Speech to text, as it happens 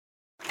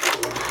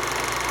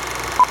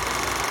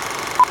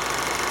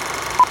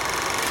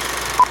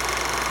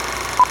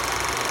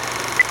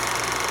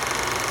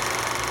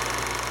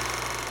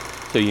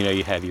So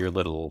you have your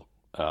little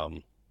I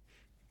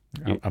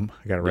got it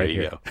there right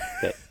you here. go.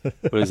 That,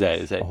 what is that?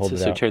 Is I'll that hold so, it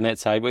so out. turn that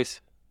sideways?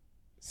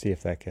 See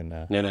if that can.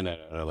 No, no, no, no,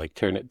 no. Like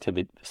turn it to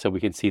the so we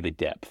can see the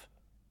depth.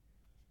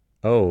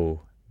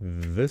 Oh,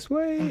 this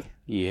way?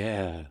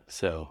 Yeah.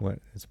 So What?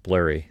 It's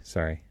blurry.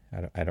 Sorry.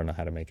 I don't know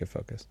how to make it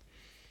focus.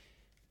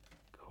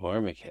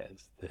 Cormac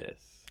has this,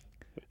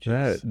 which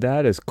That is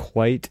that is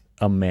quite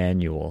a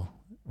manual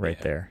right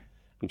yeah. there.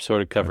 I'm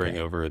sort of covering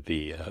Okay. over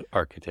the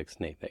architect's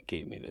name that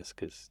gave me this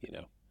because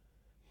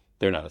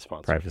they're not a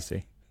sponsor.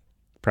 Privacy.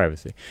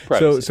 Privacy. So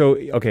Privacy. so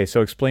okay,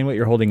 so explain what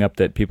you're holding up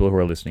that people who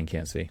are listening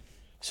can't see.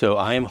 So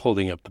I am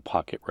holding up the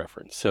pocket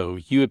reference. So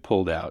you had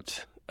pulled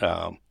out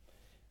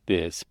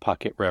this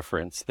pocket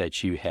reference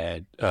that you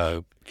had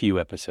a few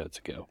episodes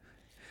ago,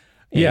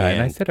 Yeah,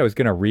 and I and said I was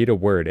going to read a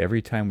word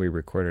every time we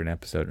record an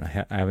episode, and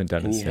I haven't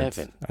done it and you since.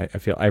 haven't. I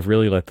feel I've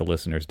really let the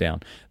listeners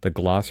down. The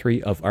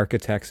glossary of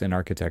architects and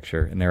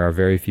architecture, and there are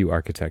very few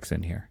architects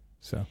in here.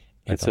 So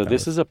I And thought so that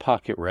this was is a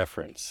pocket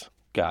reference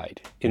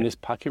guide. In yeah. this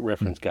pocket Mm.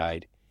 reference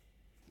guide,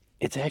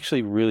 it's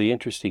actually really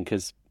interesting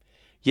because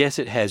yes,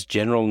 it has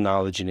general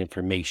knowledge and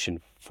information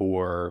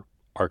for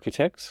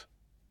architects,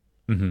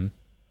 Mm-hmm.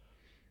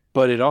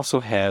 but it also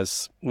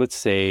has, let's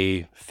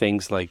say,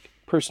 things like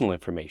personal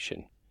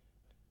information,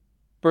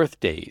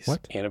 birthdays, What?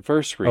 Oh, like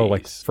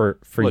anniversaries. for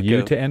Look,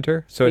 you to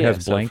enter, so it yeah,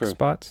 has so blank for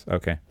spots.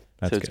 Okay, so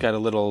that's it's good. got a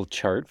little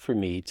chart for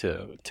me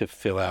to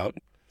fill out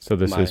So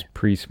this is my.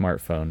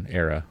 pre-smartphone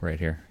era right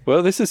here.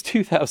 Well, this is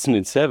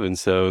 2007,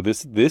 so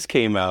this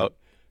came out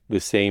the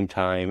same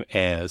time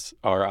as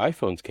our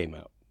iPhones came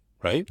out,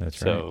 right?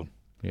 That's right. So,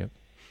 Yep.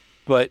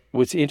 but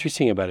what's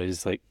interesting about it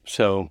is like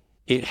so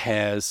it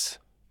has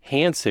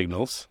hand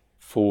signals Uh huh.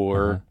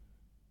 for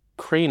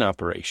crane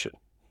operation.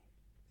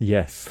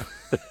 Yes.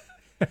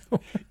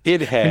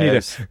 It I need a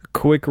has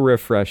quick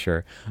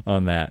refresher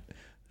on that.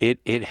 it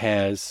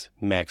has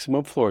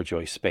maximum floor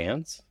joist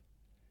spans.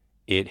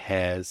 It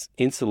has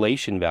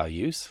insulation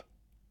values.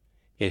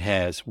 It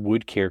has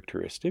wood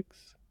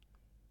characteristics,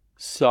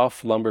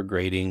 soft lumber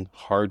grading,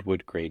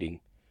 hardwood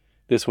grading.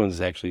 This one's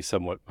actually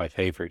somewhat my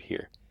favorite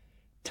here.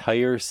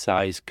 Tire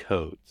size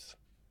codes,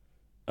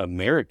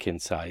 American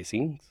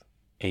sizings,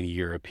 and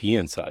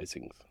European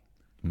sizings.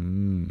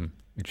 Mm,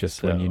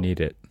 just when you So need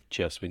it.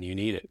 just when you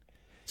need it.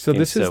 So And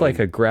this is so like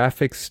in a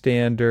graphic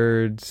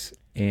standards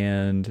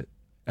and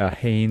a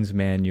Haynes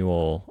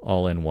manual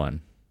all in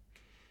one.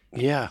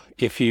 yeah,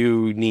 if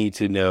you need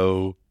to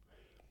know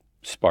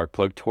spark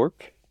plug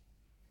torque,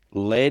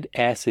 lead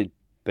acid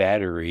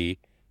battery,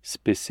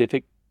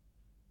 specific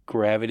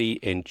gravity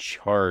and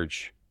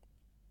charge,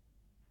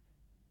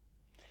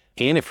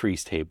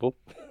 antifreeze table.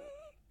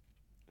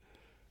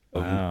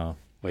 Um, Wow.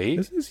 wait,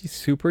 This is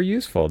super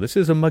useful. This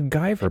is a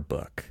MacGyver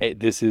book.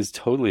 this is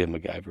totally a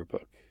MacGyver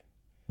book.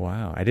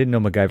 Wow. I didn't know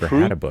MacGyver had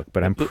Proof, a book,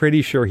 but I'm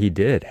pretty sure he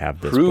did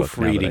have this book now that I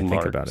proofreading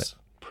think about it. marks.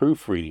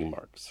 Proofreading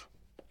marks.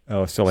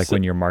 Oh, so like So,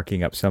 when you're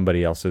marking up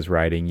somebody else's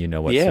writing, you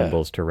know what yeah,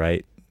 symbols to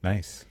write.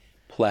 Nice.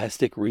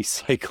 plastic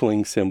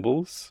recycling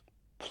symbols,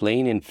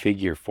 plane and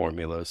figure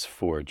formulas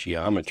for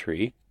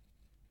geometry.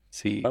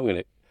 See, I'm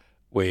gonna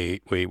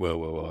wait, whoa, whoa,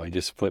 whoa. I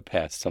just flipped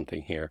past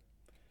something here.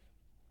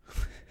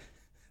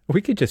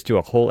 We could just do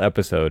a whole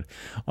episode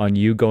on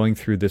you going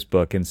through this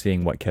book and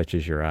seeing what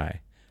catches your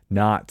eye.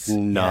 Knots. Yes.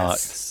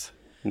 Knots,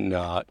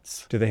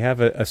 knots. Do they have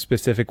a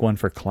specific one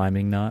for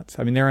climbing knots?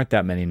 I mean, there aren't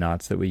that many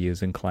knots that we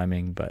use in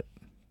climbing, but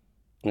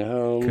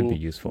could be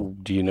useful.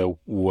 Do you know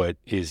what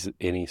is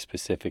any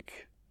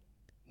specific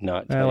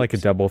knot Like a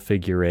types? double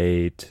figure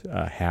eight,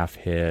 a half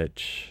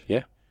hitch.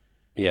 Yeah,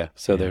 yeah.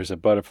 So Yeah, there's a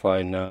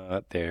butterfly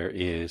knot. There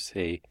is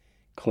a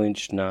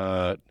clinch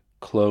knot,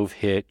 clove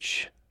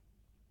hitch.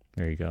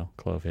 there you go.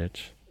 Clove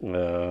hitch.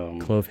 Um,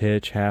 Clove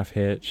hitch, half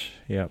hitch.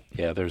 Yep.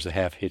 yeah, there's a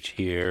half hitch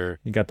here.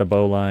 You got the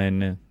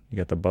bowline. You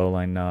got the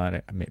bowline knot.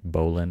 I mean,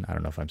 bowline. I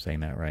don't know if I'm saying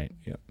that right.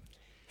 Yep.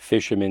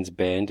 Fisherman's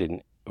bend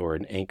and or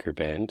an anchor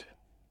bend.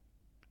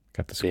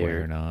 Got the square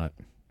There, knot.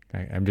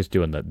 I'm just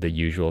doing the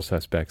usual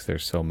suspects.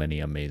 There's so many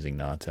amazing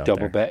knots out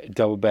there.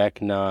 double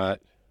back knot,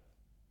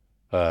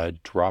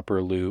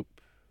 dropper loop,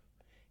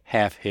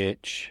 half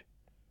hitch,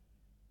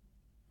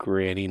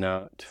 granny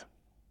knot.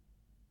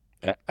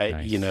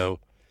 I you Nice. know,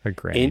 A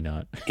granny and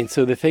knot. and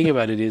so the thing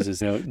about it is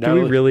Do not we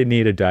only, really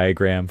need a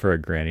diagram for a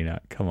granny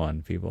knot? Come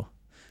on, people.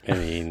 I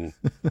mean,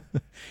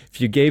 If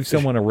you gave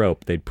someone a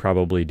rope, they'd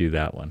probably do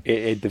that one.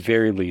 at the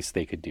very least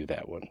they could do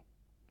that one.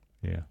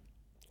 Yeah.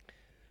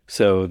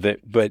 So that,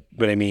 but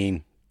I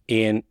mean,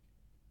 and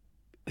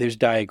there's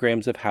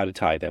diagrams of how to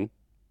tie them.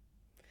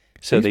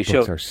 So These they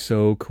books show, are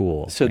so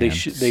cool, so man. they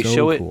So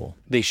show it, cool.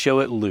 they show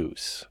it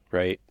loose,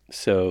 right?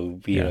 So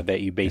Yeah. that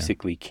you Yeah.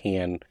 basically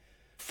can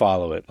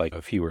follow it, like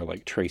if you were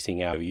like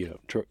tracing out,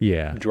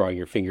 Yeah. drawing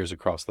your fingers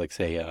across, like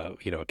say, a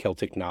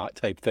Celtic knot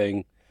type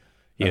thing.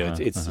 Uh-huh.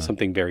 It's Uh-huh.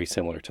 something very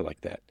similar to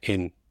like that.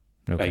 And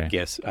I Okay.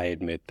 guess I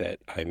admit that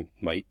I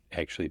might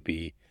actually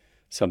be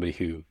somebody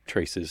who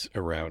traces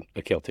around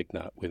a Celtic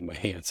knot with my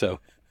hand. So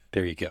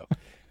there you go.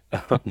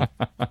 Um,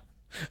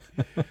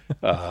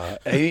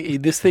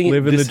 This thing,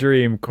 Live in the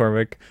dream,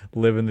 Cormac.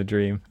 Live in the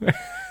dream.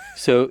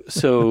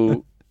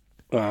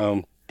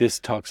 This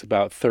talks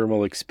about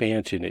thermal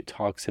expansion. It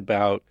talks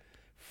about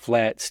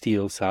flat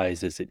steel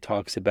sizes. It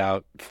talks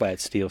about flat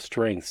steel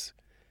strengths.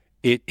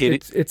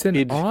 It's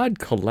an odd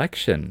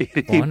collection,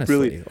 honestly.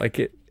 Really,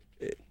 Like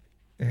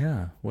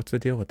yeah. What's the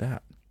deal with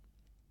that?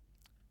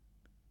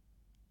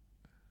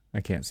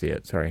 I can't see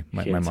it. Sorry,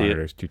 my can't see it.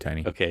 monitor's too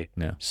tiny. Okay.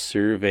 No.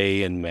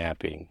 Survey and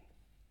mapping.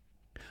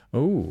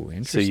 Oh, So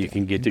interesting. you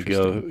can get to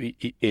go.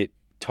 It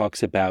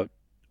talks about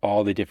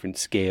all the different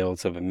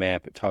scales of a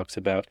map. It talks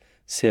about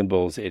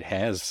symbols. It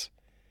has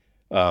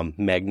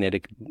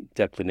magnetic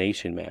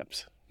declination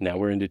maps. Now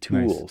we're into Nice.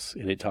 tools,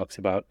 and it talks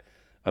about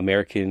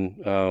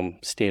American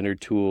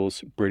standard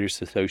tools,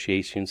 British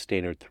Association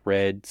standard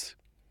threads.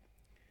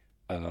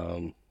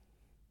 Um,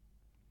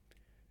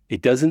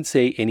 it doesn't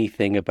say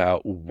anything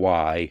about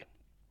why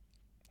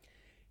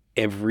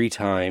every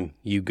time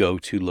you go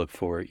to look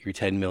for it, your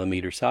 10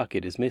 millimeter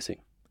socket is missing.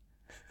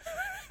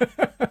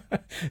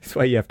 That's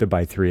why you have to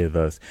buy 3 of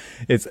those.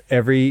 It's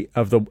every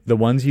of the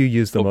ones you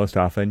use the most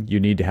often, you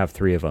need to have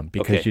 3 of them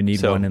because Okay, you need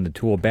so one in the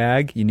tool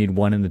bag, you need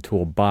one in the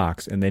tool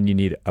box, and then you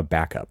need a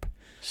backup.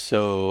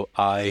 so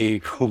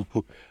I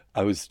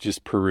I was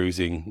just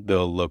perusing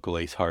the local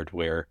Ace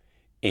Hardware,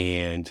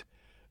 and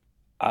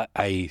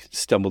I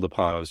stumbled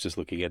upon. I was just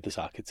looking at the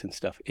sockets and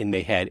stuff, and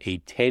they had a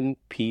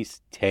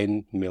 10-piece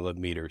 10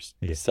 millimeters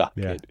Yeah, yeah,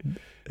 socket. And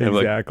I'm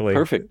like, exactly.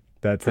 perfect,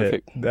 That's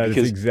it. perfect, That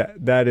is because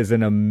that is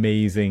an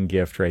amazing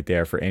gift right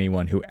there for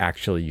anyone who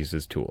actually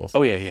uses tools.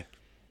 oh yeah, yeah,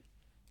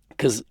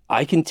 because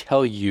I can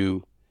tell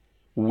you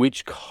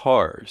which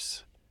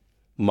cars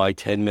my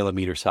 10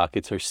 millimeter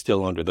sockets are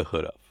still under the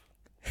hood of.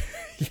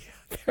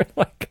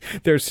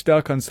 They're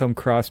stuck on some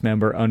cross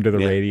member under the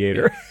Yeah, yeah.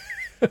 radiator.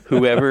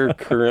 Whoever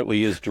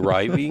currently is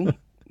driving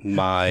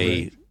my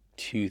Right.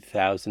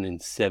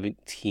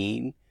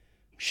 2017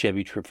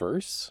 Chevy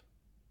Traverse,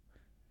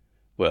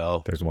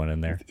 well, There's one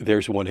in there.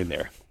 there's one in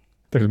there.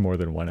 There's more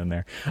than one in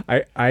there.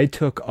 I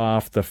took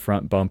off the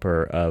front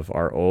bumper of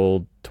our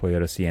old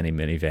Toyota Sienna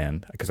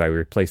minivan because I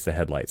replaced the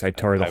headlights. I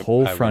tore the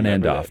whole I front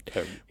end remember off,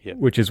 that. Yeah,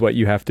 which is what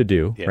you have to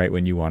do, yeah, right,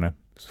 when you want to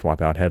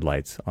swap out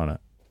headlights on a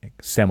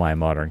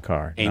semi-modern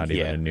car, and not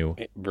even yeah, a new.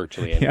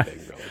 virtually Yeah.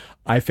 anything really.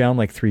 I found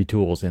like 3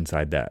 tools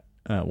inside that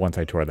once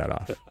I tore that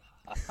off.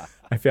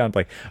 I found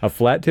like a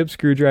flat tip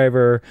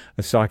screwdriver,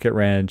 a socket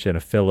wrench, and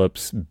a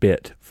Phillips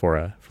bit for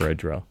a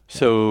drill.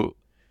 So,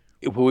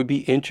 what would be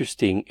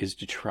interesting is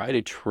to try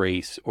to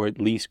trace or at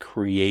least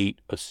create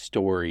a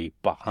story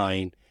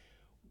behind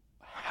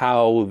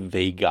how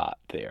they got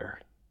there.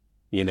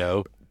 You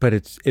know, But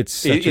it's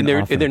such and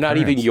an often they're not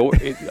even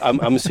occurrence. your.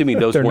 I'm assuming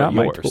those They're weren't not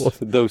my yours. tools.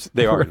 Those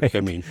they are. I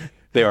Right. mean,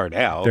 they are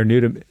now. They're new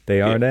to they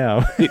Yeah, are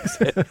now.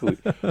 exactly.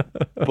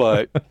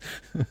 But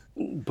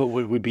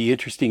what would be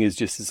interesting is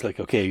just it's like,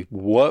 okay,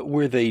 what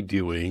were they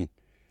doing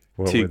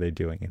What to were they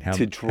doing, and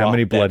to how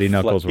many drop bloody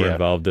knuckles were yeah,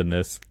 involved in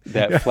this?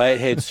 that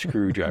flathead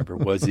screwdriver?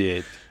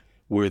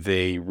 Were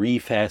they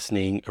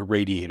refastening a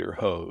radiator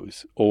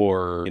hose,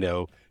 or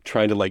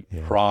trying to like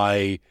Yeah,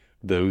 pry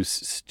those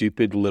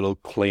stupid little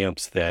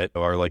clamps that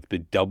are like the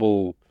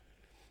double?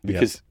 yep,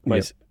 Because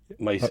yep.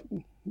 my Uh,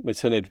 my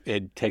son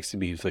had texted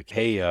me. He was like,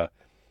 "Hey,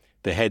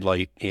 the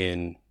headlight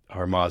in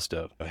our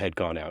Mazda had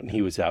gone out, and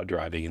he was out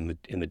driving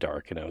in the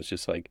dark." And I was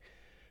just like,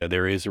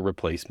 "There is a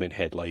replacement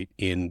headlight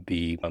in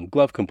the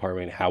glove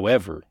compartment.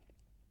 However,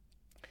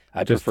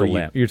 I just prefer the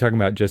lamp. You're talking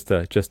about just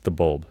the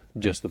bulb.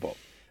 just the bulb."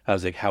 I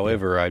was like, Yeah,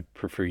 "However, I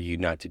prefer you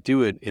not to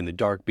do it in the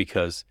dark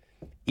because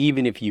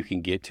even if you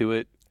can get to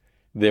it,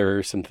 there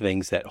are some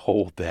things that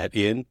hold that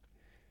in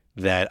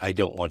that I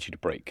don't want you to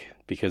break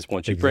because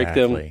once you break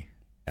them, exactly.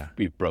 Yeah.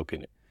 you've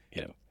broken it."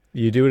 You know.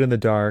 You do it in the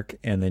dark,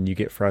 and then you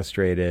get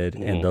frustrated,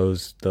 and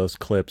Mhm. those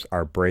clips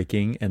are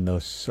breaking, and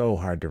those so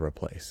hard to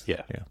replace.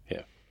 Yeah, Yeah,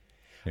 yeah.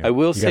 yeah. I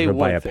will You got say to buy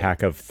one a thing.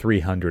 pack of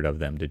 300 of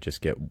them to just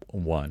get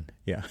one.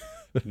 Yeah.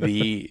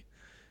 The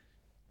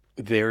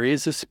There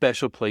is a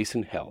special place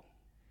in hell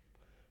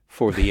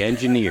for the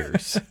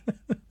engineers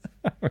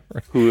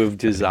who have Let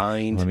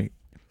designed me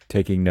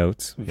taking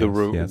notes. the Yes,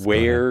 yes. Go ahead.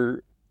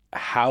 where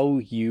how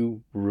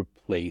you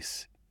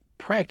replace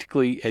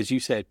practically, as you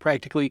said,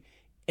 practically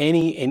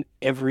any and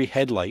every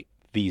headlight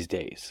these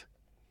days.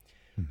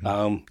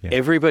 Hmm. Yeah.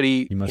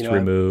 Everybody, You must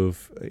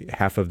remove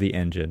half of the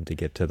engine to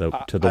get to the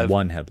I've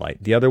one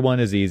headlight. The other one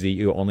is easy.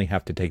 You only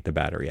have to take the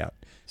battery out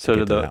to so to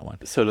get to that one.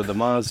 the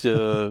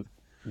Mazda,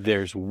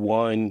 there's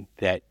one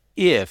that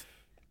if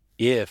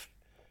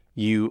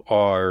you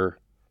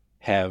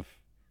have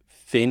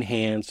thin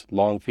hands,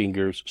 long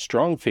fingers,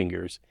 strong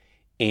fingers,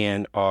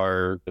 and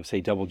are,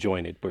 say, double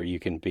jointed, where you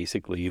can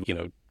basically,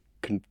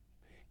 con-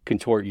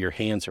 contort your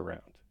hands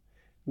around,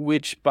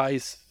 which by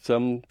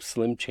some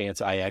slim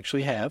chance I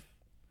actually have.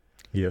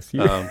 Yes. I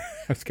Um,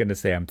 was going to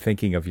say, I'm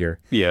thinking of your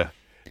yeah,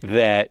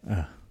 that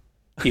uh,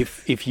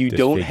 if you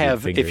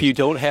disfigured fingers.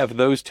 don't have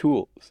those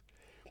tools,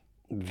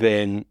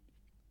 then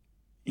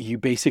you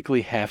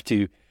basically have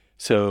to.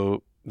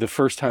 So the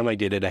first time I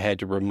did it, I had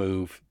to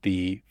remove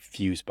the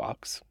fuse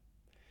box.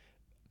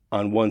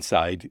 on one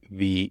side,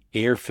 the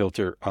air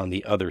filter on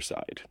the other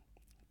side,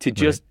 to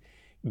just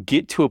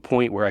get to a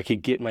point where I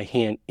could get my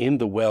hand in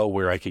the well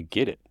where I could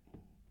get it.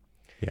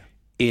 Yeah.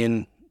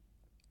 In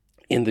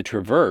the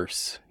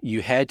Traverse,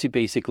 you had to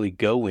basically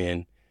go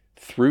in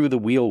through the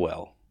wheel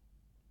well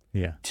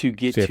Yeah. to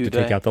get So you have to to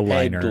the take out the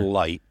liner.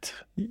 headlight.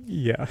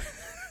 Yeah.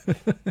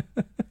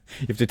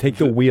 You have to take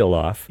the wheel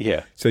off.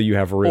 Yeah. So you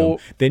have room. Or-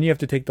 Then you have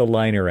to take the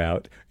liner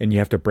out, and you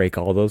have to break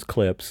all those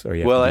clips, or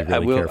you have Well, to be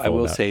really careful I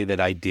will about. say that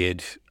I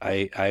did.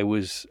 I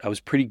was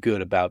pretty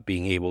good about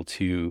being able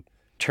to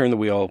turn the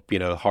wheel,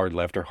 hard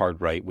left or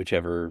hard right,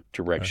 whichever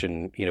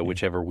direction,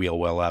 whichever wheel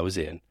well I was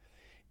in,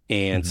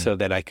 and so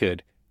that I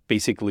could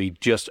basically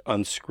just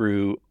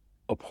unscrew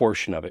a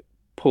portion of it,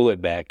 pull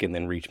it back, and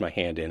then reach my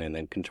hand in, and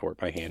then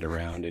contort my hand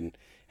around,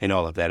 and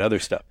all of that other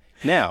stuff.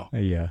 Now,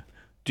 Yeah.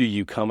 do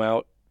you come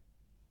out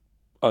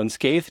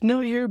unscathed? No,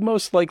 you're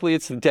most likely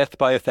it's death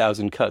by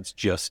 1,000 cuts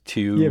just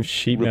to You have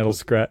sheet metal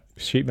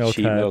sheet metal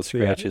cuts,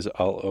 scratches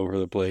all over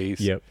the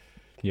place. Yeah.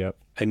 Yep.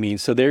 I mean,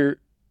 so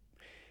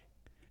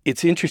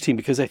it's interesting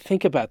because I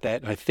think about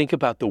that, and I think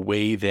about the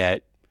way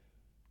that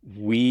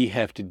we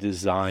have to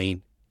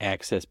design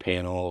access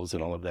panels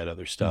and all of that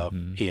other stuff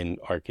in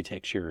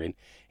architecture,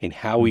 and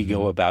how we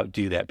go about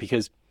do that.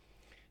 Because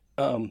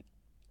I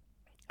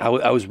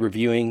was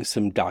reviewing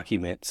some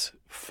documents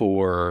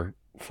for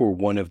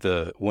one of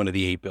the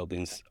 8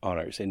 buildings on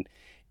ours,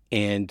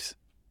 and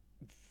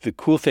the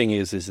cool thing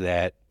is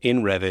that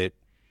in Revit,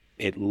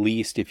 at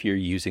least if you're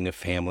using a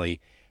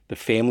family, the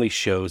family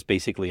shows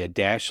basically a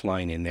dashed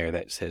line in there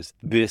that says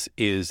this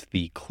is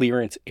the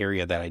clearance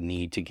area that I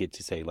need to get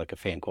to, say, like a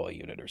fan coil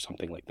unit or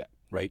something like that,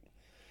 right?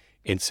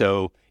 And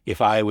so if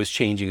I was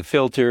changing a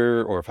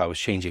filter, or if I was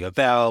changing a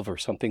valve or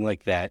something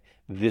like that,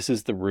 this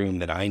is the room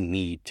that I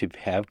need to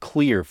have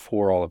clear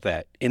for all of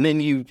that. And then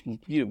you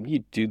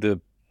do the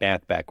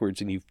math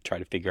backwards, and you try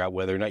to figure out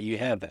whether or not you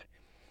have that.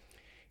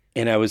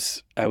 And I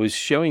was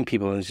showing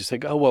people, and it's just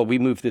like, oh, well, we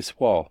moved this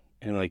wall.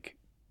 And like,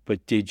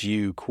 but did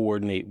you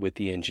coordinate with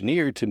the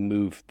engineer to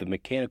move the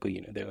mechanical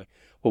unit? They're like,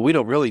 well, we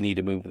don't really need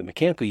to move the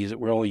mechanical unit.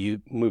 We're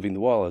only moving the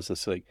wall. It's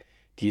just like,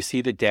 do you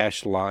see the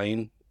dashed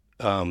line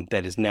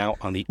that is now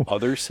on the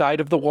other side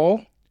of the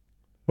wall?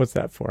 What's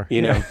that for?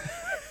 It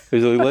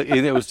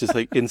was just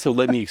like, and so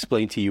let me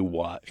explain to you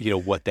what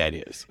that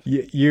is.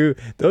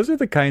 Those are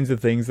the kinds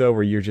of things though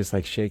where you're just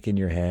like shaking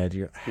your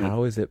head.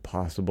 How is it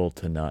possible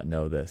to not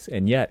know this?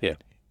 And yet,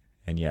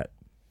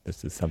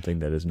 this is something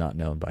that is not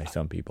known by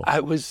some people. I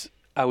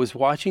was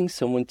watching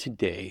someone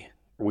today.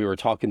 We were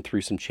talking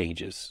through some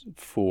changes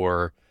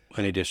for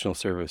an additional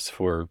service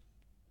for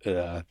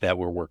that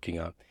we're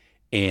working on,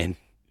 and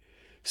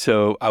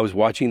so I was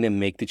watching them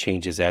make the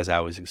changes as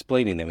I was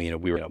explaining them.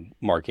 We were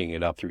marking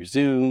it up through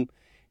Zoom,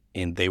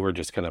 and they were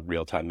just kind of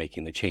real time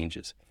making the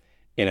changes.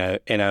 And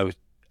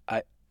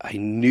I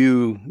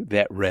knew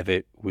that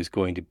Revit was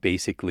going to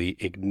basically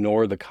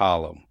ignore the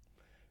column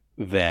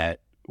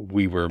that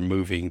we were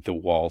moving the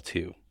wall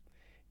to.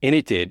 And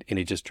it did, and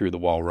it just drew the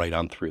wall right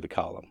on through the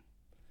column.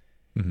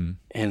 Mm-hmm.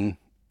 And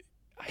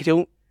I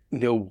don't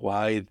know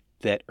why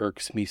that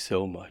irks me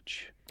so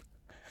much.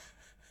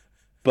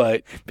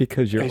 But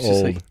because you're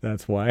old, like,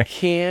 that's why.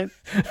 Can't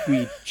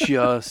we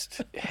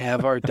just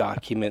have our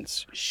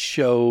documents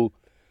show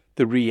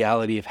the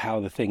reality of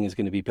how the thing is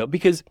going to be built?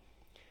 Because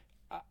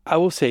I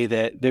will say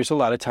that there's a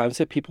lot of times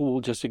that people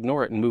will just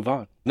ignore it and move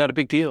on. Not a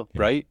big deal,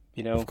 right?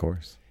 Of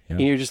course. Yeah.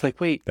 And you're just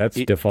like, wait. That's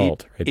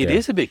default right there. It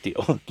is a big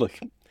deal. Like,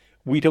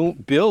 we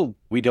don't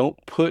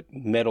put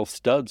metal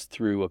studs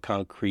through a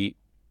concrete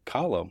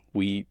column.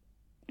 We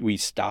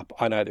stop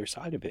on either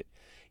side of it.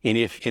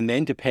 And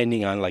then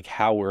depending on like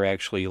how we're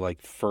actually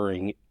like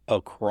furring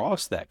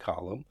across that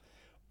column,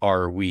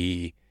 are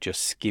we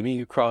just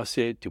skimming across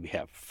it? Do we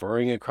have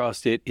furring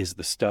across it? Is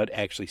the stud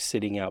actually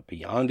sitting out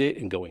beyond it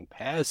and going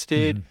past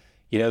it?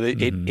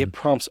 It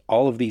prompts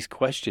all of these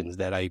questions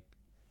that I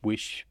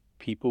wish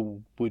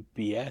people would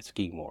be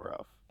asking more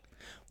of.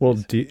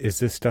 Well, is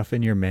this stuff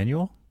in your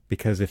manual?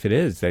 Because if it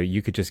is,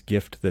 you could just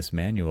gift this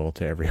manual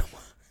to everyone.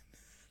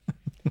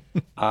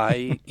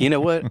 You know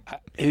what?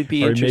 It would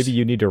be or interesting. Maybe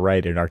you need to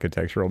write an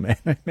architectural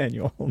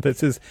manual.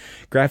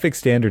 Graphic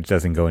Standards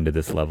doesn't go into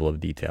this level of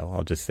detail.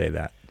 I'll just say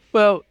that.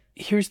 Well,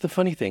 here's the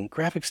funny thing.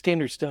 Graphic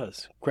Standards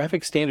does.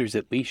 Graphic Standards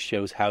at least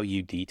shows how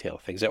you detail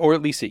things, or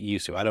at least it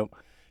used to.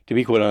 To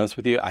be quite honest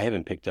with you, I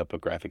haven't picked up a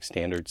Graphic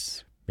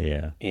Standards. I'm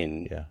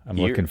years.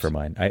 looking for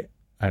mine.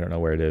 I don't know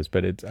where it is,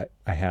 but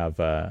I have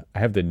the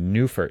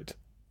Newfert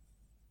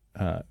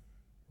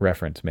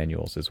reference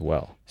manuals as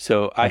well.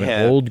 So I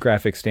have old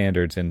Graphic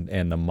Standards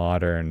and the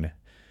modern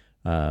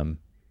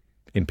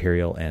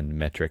Imperial and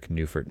Metric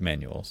Newfert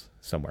manuals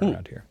somewhere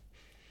around here.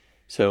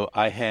 So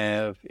I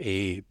have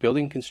a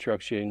building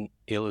construction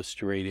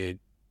illustrated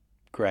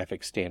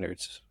Graphic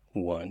Standards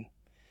 1.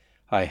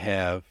 I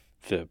have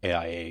the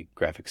AIA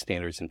Graphic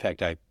Standards. In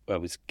fact, I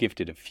was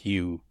gifted a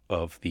few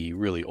of the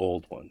really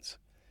old ones,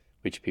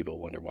 which people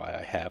wonder why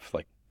I have,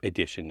 like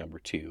edition number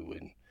 2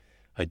 and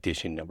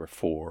edition number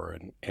 4,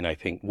 and I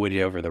think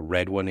whatever the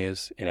red one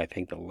is, and I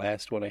think the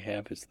last one I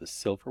have is the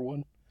silver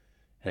one,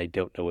 and I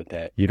don't know what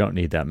that. You don't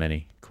need that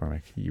many,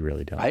 Cormac. You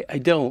really don't. I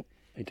don't.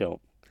 I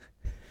don't.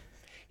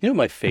 You know what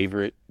my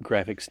favorite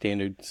graphic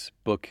standards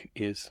book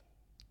is?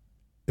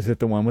 Is it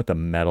the one with the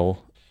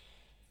metal,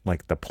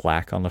 like the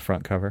plaque on the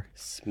front cover?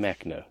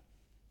 Smachna.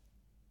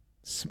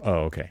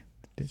 Oh, okay.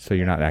 So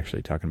you're not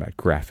actually talking about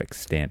graphic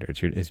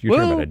standards. You're talking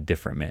about a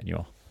different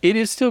manual. It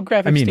is still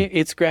graphic.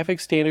 It's graphic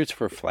standards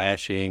for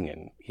flashing,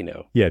 and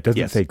Yeah, it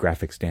doesn't say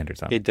graphic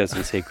standards on it. It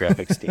doesn't say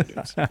graphic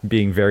standards.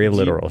 Being very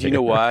literal. Do you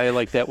know why I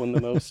like that one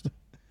the most?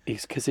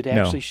 It's because it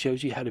actually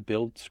shows you how to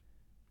build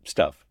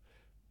stuff.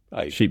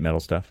 Sheet metal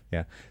stuff.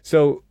 Yeah.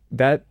 So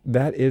that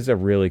is a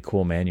really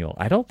cool manual.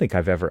 I don't think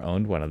I've ever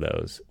owned one of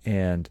those,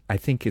 and I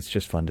think it's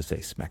just fun to say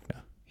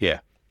Smechna.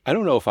 Yeah. I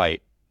don't know if I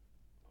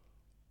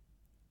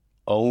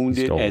owned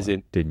it as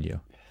in. Didn't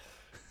you?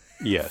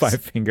 Yes.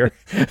 5-finger.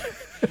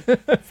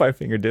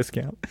 5-finger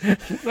discount.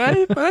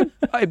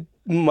 I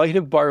might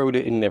have borrowed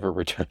it and never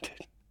returned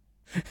it.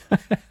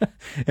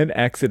 An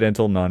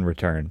accidental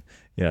non-return.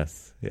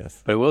 Yes.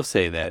 But I will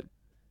say that,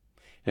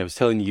 and I was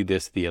telling you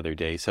this the other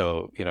day.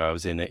 So, I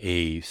was in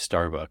a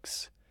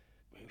Starbucks.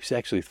 It was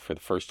actually for the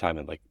first time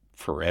in like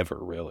forever,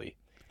 really.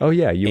 Oh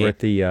yeah, you were at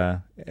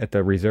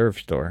the Reserve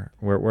store.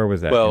 Where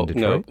was that? Well, in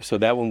Detroit? no. So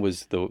that one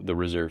was the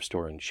Reserve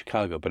store in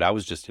Chicago, but I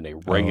was just in a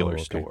regular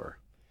store.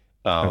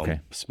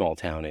 Small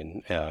town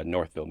in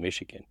Northville,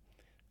 Michigan.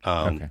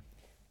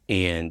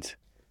 And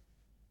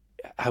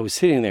I was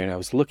sitting there and I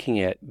was looking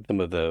at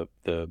some of the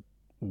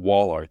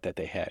wall art that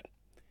they had.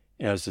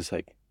 And I was just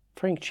like,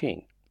 Frank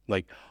Ching,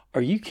 like,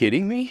 are you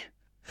kidding me?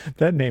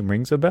 That name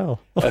rings a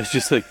bell. I was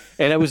just like,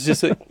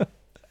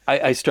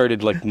 I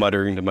started like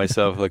muttering to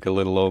myself like a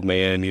little old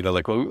man,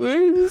 like, well,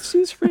 this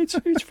is Frank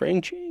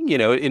Ching,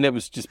 and it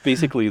was just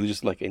basically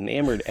just like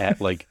enamored at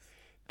like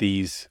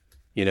these,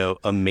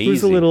 amazing.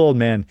 Who's the little old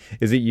man?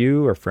 Is it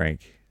you or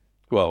Frank?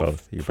 Well,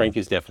 both. Frank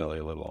is definitely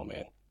a little old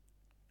man.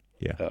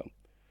 Yeah.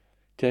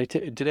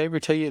 Did I ever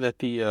tell you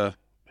that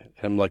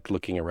I'm like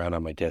looking around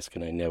on my desk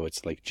and I know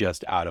it's like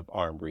just out of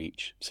arm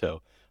reach,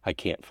 so I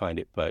can't find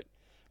it. But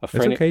a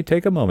friend. It's okay.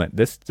 Take a moment.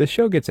 This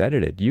show gets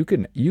edited. You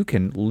can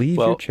leave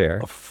your chair.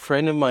 A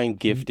friend of mine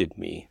gifted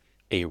me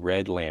a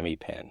red Lamy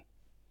pen,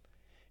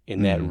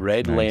 and that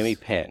red Lamy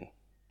pen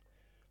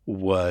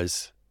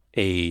was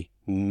a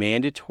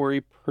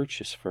mandatory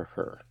purchase for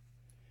her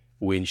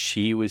when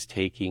she was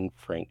taking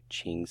Frank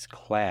Ching's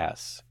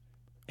class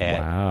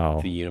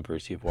at the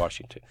University of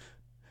Washington.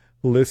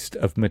 List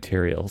of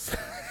materials.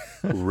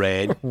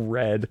 Red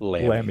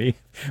Lamy.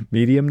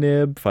 Medium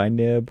nib, fine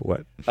nib,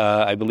 what?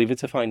 I believe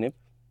it's a fine nib.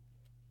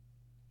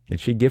 And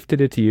she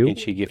gifted it to you? And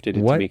she gifted it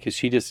to me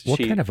because What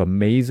kind of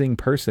amazing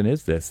person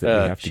is this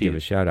that we have to give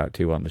a shout out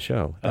to on the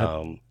show?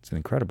 It's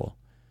incredible.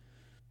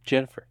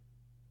 Jennifer.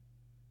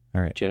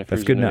 All right.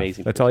 Jennifer's that's good an enough.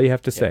 amazing That's person. all you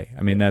have to say.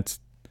 I mean, it's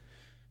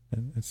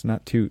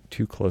not too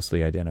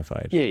closely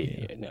identified.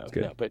 Yeah. No,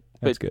 but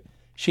that's good.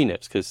 She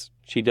knows because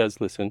she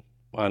does listen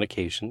on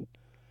occasion.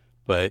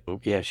 But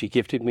yeah, she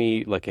gifted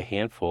me like a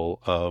handful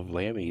of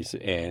Lamys,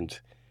 and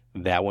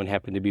that one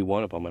happened to be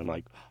one of them. And I'm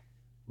like,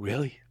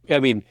 really? I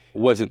mean, it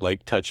wasn't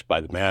like touched by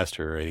the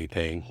master or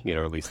anything,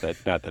 or at least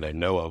not that I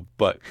know of.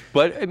 But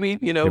I mean,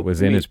 it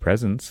was in his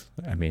presence.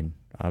 I mean,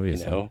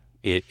 obviously,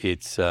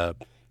 it's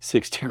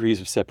 6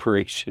 degrees of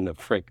separation of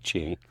Frank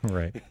Ching.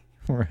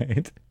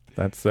 Right.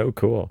 That's so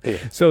cool.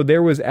 Yeah. So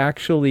there was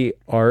actually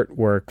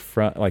artwork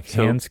from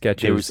hand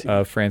sketches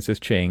of Francis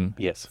Ching,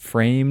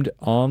 framed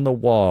on the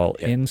wall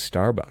in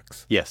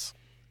Starbucks. Yes.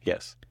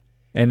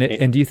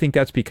 And do you think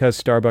that's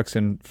because Starbucks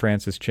and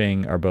Francis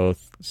Ching are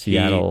both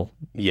Seattle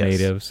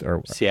natives,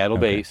 or Seattle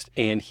based?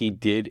 And he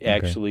did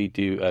actually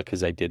do,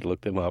 because I did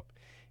look them up,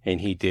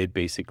 and he did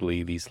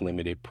basically these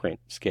limited print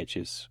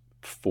sketches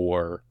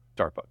for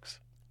Starbucks.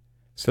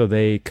 So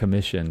they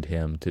commissioned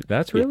him to.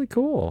 That's really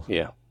cool.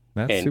 Yeah.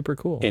 That's super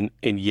cool. And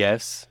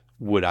yes,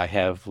 would I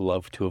have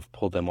loved to have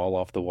pulled them all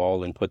off the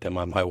wall and put them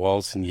on my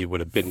walls, and you would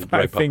have been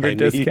right behind me? 5-finger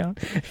discount.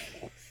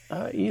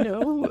 I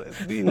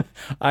mean,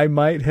 I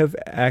might have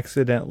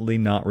accidentally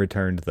not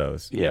returned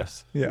those.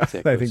 Yes. Yeah.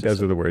 Exactly. I think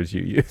those are the words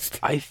you used.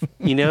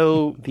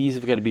 These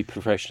have got to be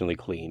professionally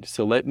cleaned.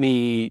 So let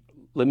me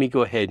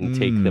go ahead and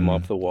take them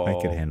off the wall.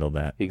 I can handle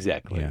that.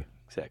 Exactly. Yeah.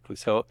 Exactly.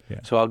 So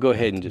I'll go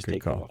ahead and just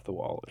take them off the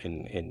wall,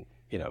 and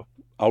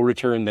I'll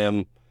return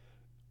them.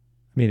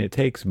 I mean, it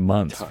takes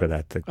months for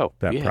that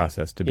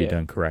process to be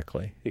done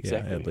correctly.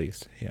 Exactly. At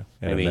least,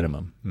 at a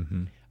minimum.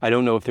 Mm-hmm. I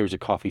don't know if there's a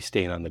coffee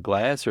stain on the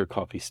glass or a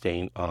coffee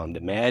stain on the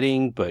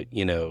matting, but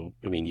you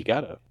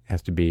gotta. It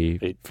has to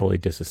be fully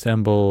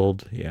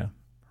disassembled. Yeah.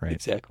 Right.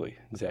 Exactly.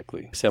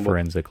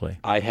 Forensically.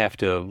 I have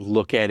to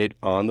look at it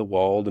on the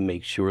wall to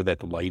make sure that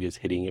the light is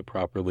hitting it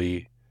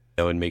properly.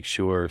 And make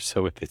sure,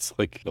 so if it's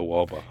like the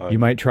wall behind. You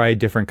might try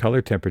different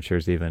color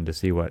temperatures even to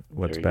see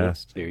what's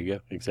best. There you go.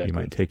 Exactly. You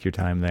might take your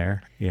time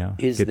there. Yeah.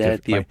 Is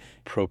that the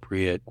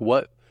appropriate?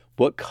 What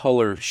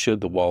color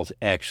should the walls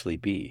actually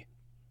be?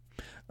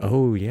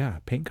 Oh yeah,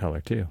 paint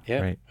color too.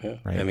 Yeah, Right. yeah.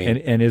 Right. I mean,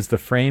 And is the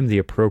frame the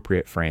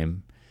appropriate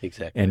frame?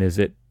 exactly. And is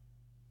it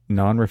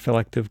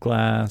non-reflective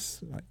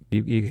glass?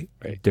 You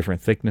Right.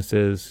 different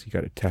thicknesses. You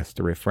got to test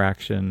the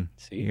refraction.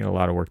 See, You got a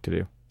lot of work to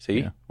do. see,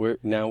 Yeah.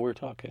 we're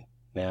talking.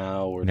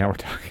 Now we're Now we're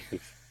talking.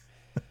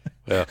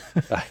 talking.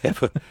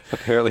 Well,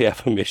 apparently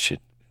have a mission.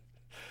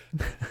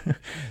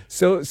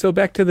 So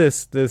back to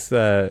this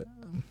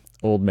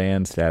old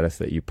man status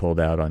that you pulled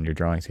out on your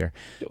drawings here.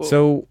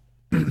 So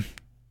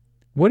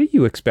what do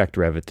you expect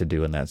Revit to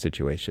do in that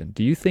situation?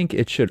 Do you think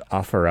it should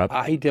offer up?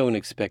 I don't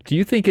expect. Do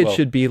you think it well,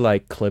 should be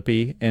like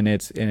Clippy and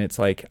it's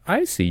like,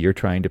 I see you're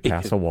trying to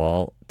pass a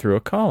wall through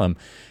a column.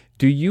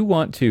 Do you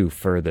want to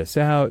fur this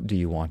out? Do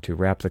you want to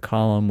wrap the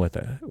column with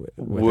a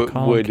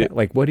column?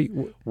 Like what do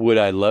you? Would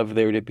I love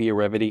there to be a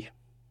Revity?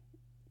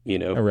 You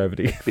know, A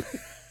Revity.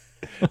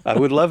 I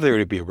would love there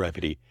to be a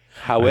Revity.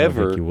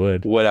 However, I think you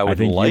would. what I would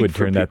think like you would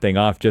for turn that thing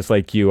off, just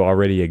like you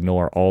already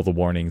ignore all the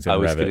warnings in I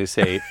was Revit. going to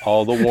say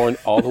all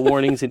the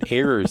warnings and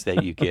errors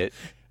that you get.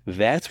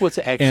 That's what's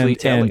actually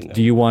telling And them.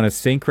 do you want to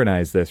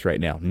synchronize this right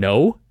now?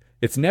 No,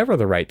 it's never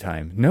the right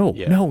time. No,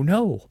 Yeah.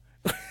 no.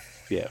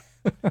 Yeah,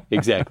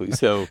 exactly.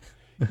 So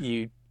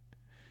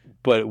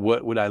but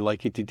what would I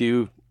like it to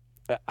do?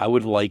 I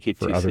would like it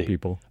For to other say,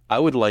 people, I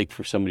would like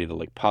for somebody to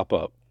like pop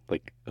up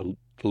like a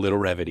little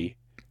Revity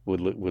would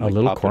a like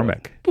little pop up.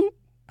 Cormac.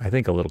 I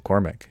think a little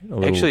Cormac, a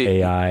little Actually,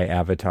 AI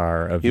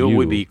avatar of You know you. what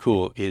would be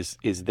cool is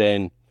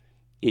then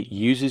it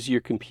uses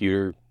your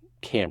computer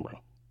camera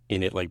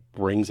and it like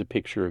brings a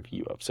picture of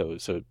you up. So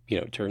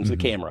it turns the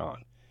camera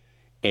on.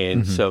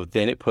 And so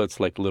then it puts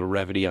like a little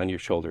Revity on your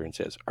shoulder and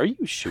says, "Are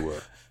you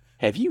sure?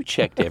 Have you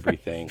checked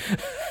everything?"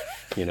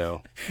 You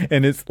know.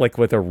 And it's like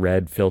with a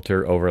red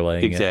filter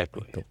overlaying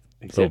Exactly. it.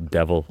 Exactly. Little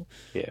devil.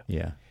 Yeah.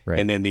 Yeah. Right.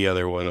 And then the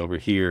other one over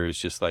here is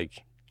just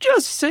like,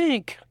 just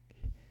sync.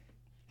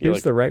 You're Here's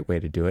like, the right way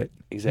to do it.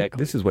 exactly.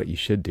 This is what you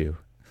should do.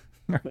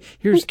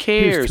 Who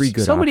cares? Here's 3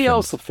 good Somebody options.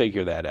 else will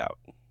figure that out.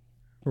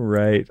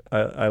 Right.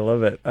 I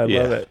love it. I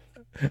Yeah. love it.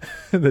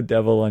 The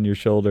devil on your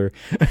shoulder.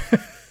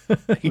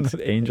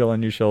 The angel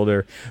on your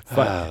shoulder.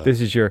 This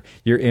is your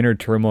inner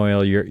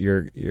turmoil,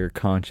 your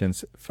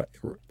conscience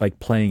like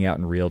playing out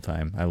in real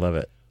time. I love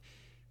it.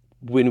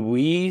 When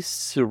we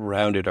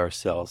surrounded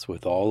ourselves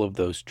with all of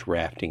those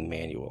drafting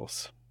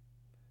manuals,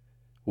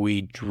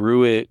 we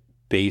drew it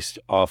based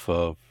off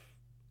of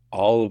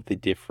all of the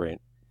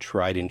different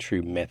tried and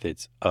true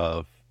methods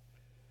of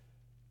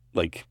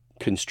like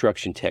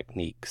construction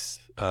techniques,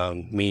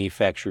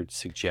 manufactured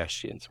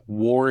suggestions,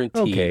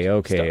 warranty.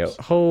 Okay.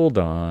 stuff. Hold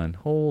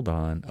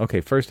on.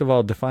 Okay, first of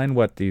all, define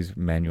what these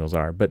manuals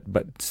are. But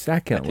I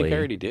secondly, think I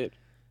already did.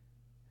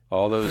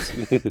 All those.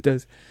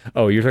 does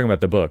you're talking about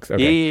the books.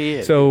 Okay.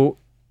 Yeah. So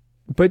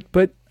but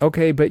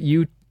okay, but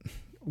you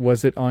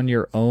was it on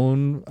your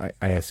own?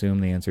 I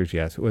assume the answer is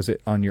yes. Was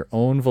it on your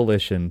own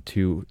volition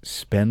to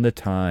spend the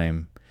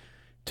time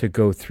to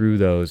go through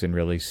those and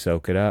really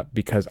soak it up?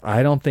 Because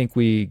I don't think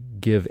we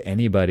give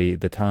anybody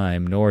the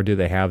time, nor do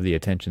they have the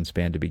attention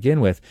span to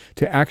begin with,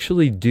 to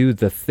actually do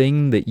the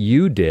thing that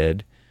you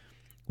did,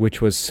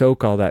 which was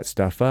soak all that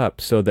stuff up,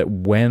 so that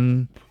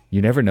when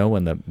you never know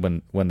when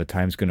the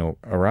time's going to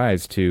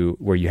arise to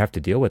where you have to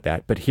deal with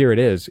that. But here it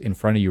is in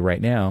front of you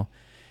right now,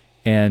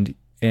 and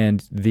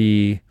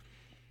the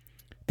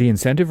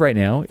incentive right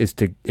now is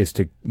to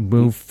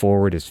move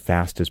forward as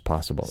fast as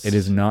possible. It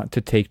is not to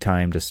take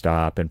time to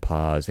stop and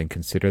pause and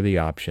consider the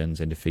options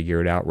and to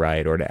figure it out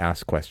right or to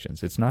ask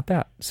questions. It's not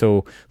that.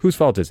 So whose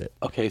fault is it?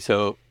 Okay,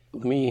 so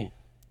let me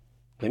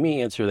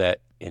answer that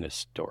in a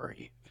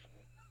story.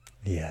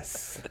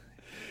 Yes.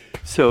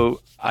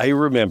 So I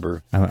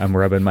remember. I'm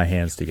rubbing my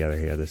hands together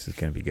here. This is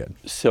going to be good.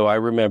 So I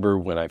remember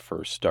when I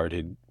first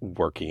started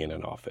working in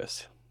an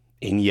office.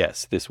 And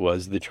yes, this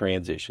was the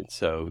transition.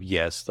 So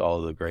yes,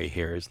 all the gray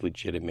hairs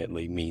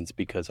legitimately means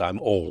because I'm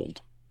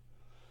old.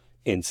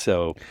 And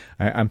so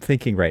I'm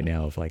thinking right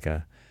now of like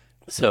a.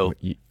 So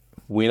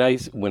when I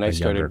younger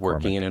started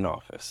working Cormac. in an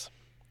office,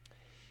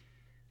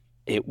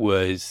 it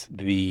was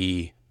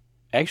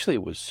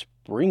it was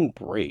spring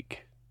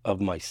break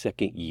of my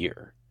second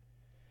year.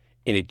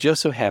 And it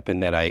just so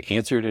happened that I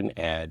answered an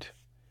ad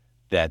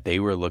that they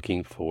were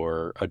looking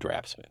for a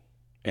draftsman.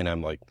 And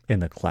I'm like, In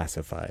the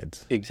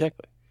classifieds.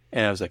 exactly.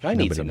 And I was like, I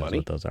need Nobody some knows money.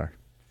 what those are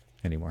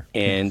anymore.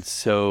 And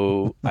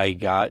so I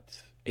got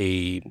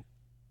a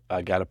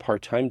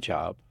part-time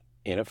job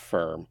in a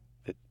firm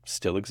that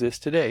still exists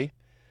today,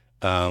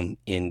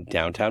 in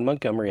downtown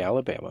Montgomery,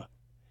 Alabama.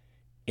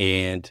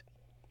 And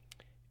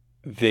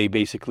they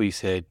basically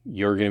said,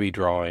 "You're going to be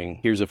drawing.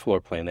 Here's a floor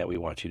plan that we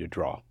want you to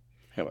draw."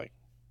 I'm like,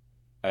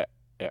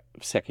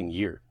 second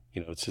year,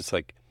 it's just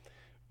like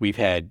we've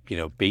had,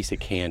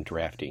 basic hand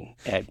drafting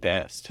at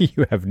best.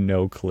 You have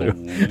no clue.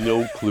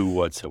 No clue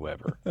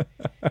whatsoever.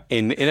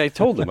 And I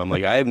told them, I'm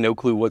like, I have no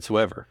clue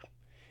whatsoever.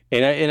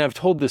 And I've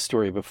told this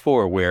story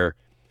before where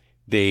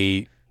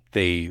they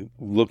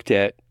looked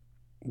at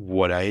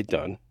what I had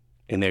done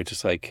and they're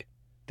just like,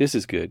 this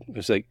is good.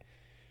 It's like,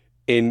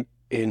 and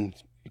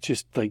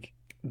just like,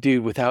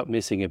 dude, without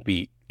missing a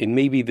beat, and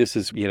maybe this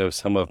is,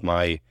 some of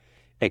my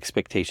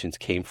expectations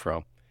came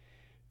from,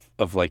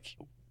 of like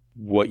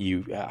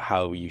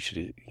how you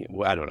should,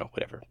 I don't know,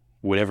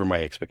 whatever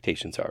my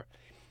expectations are.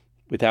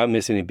 Without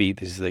missing a beat,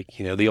 this is like,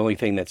 the only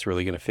thing that's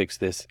really going to fix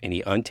this. And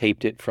he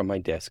untaped it from my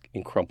desk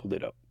and crumpled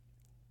it up.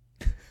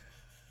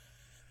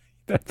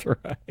 That's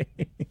right.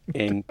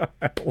 And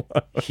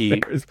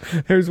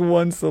there's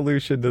one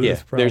solution to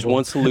this problem. There's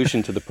one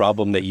solution to the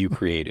problem that you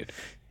created.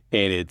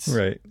 And it's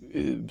right.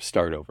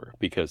 Start over,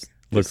 because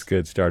looks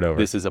good. Start over.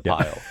 This is a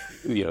pile.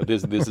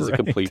 This is a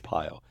complete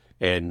pile.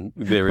 And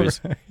there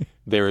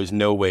is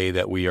no way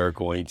that we are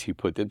going to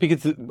put that,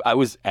 because I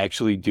was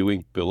actually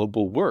doing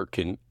billable work,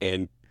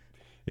 and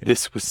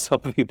this was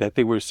something that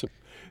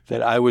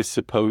I was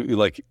supposed,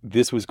 like,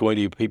 this was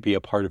going to be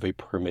a part of a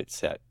permit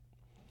set.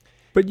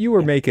 But you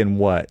were making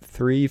what,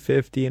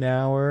 $3.50 an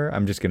hour?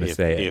 I'm just going to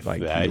say it. If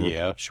like that,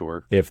 yeah,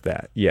 sure. If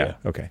that, yeah.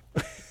 Okay.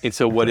 And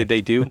so what did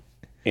they do?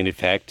 And in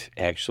fact,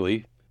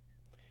 actually,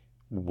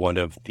 one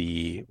of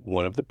the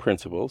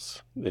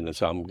principals, and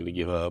so I'm going to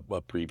give a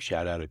brief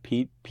shout out at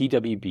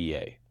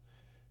PWBA.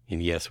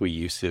 And yes, we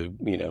used to,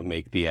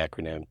 make the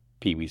acronym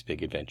Pee-wee's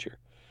Big Adventure.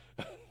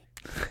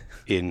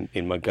 In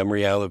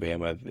Montgomery,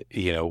 Alabama,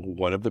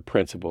 one of the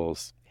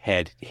principals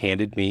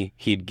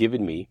he'd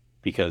given me,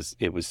 because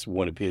it was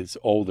one of his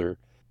older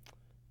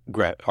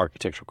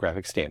architectural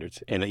graphic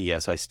standards. And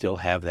yes, I still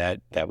have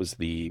that. That was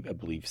the, I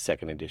believe,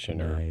 second edition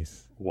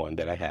nice. Or one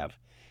that I have.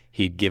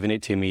 He'd given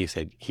it to me. He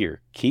said,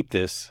 "Here, keep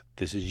this.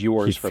 This is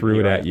yours." He threw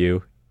it at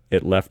you.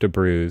 It left a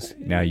bruise.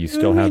 Now you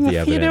still have the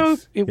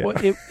evidence.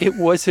 It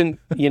wasn't,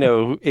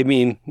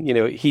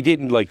 he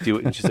didn't like do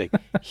it and just like,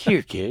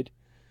 "Here, kid,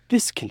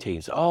 this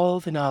contains all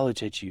the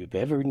knowledge that you've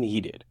ever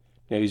needed."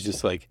 Now he's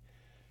just like,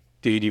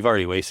 "Dude, you've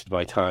already wasted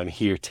my time.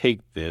 Here, take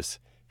this,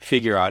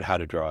 figure out how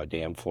to draw a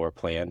damn floor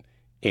plan,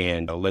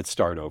 and let's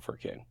start over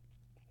again."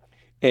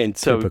 And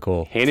so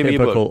handed me a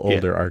book. Typical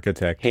older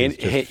architect who's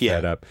just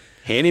fed up.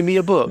 Handed me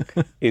a book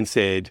and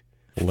said,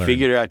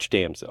 "Figure it out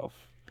your damn self."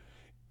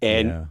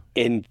 And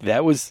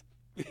that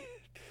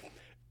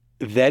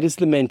is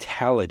the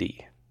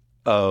mentality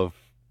of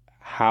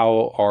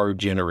how our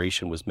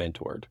generation was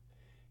mentored.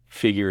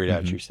 Figure it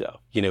out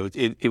yourself.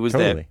 It was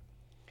totally.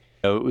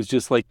 It was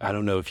just like, I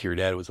don't know if your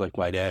dad was like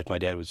my dad. My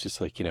dad was just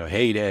like,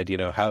 "Hey, Dad,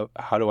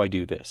 how do I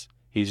do this?"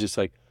 He's just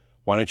like,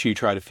 "Why don't you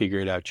try to figure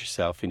it out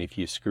yourself? And if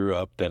you screw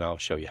up, then I'll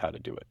show you how to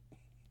do it."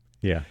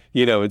 Yeah.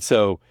 And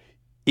so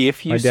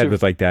if you... My dad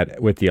was like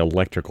that with the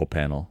electrical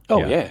panel.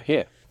 Oh,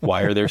 yeah.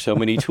 Why are there so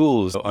many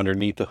tools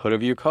underneath the hood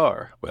of your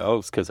car? Well,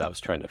 it's because I was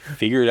trying to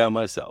figure it out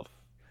myself.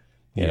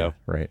 You know?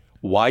 Right.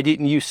 Why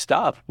didn't you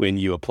stop when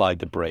you applied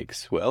the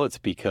brakes? Well, it's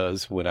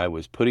because when I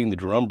was putting the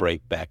drum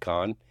brake back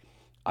on,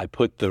 I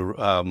put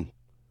the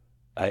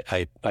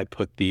I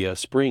put the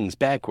springs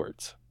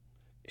backwards,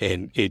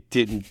 and it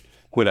didn't.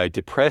 When I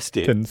depressed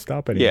it, didn't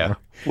stop anymore. Yeah,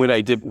 when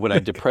I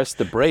depressed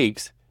the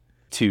brakes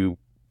to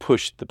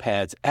push the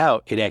pads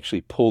out, it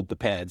actually pulled the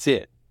pads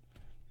in.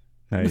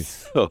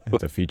 Nice. So,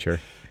 that's a feature.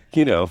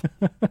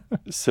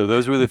 So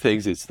those were the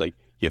things. It's like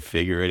you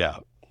figure it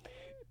out,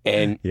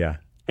 and yeah.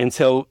 And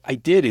so I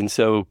did, and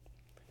so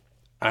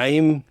I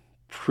am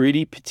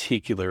pretty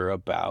particular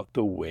about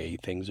the way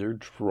things are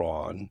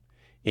drawn.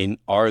 And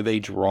are they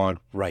drawn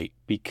right?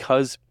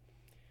 Because,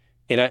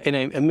 and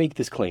I make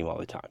this claim all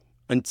the time,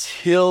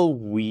 until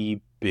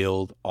we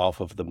build off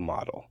of the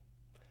model,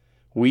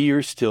 we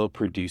are still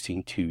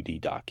producing 2D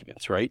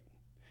documents, right?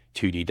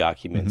 2D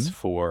documents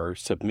for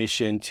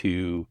submission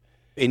to,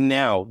 and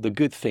now the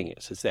good thing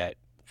is that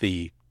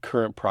the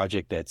current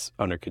project that's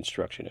under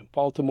construction in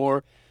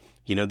Baltimore,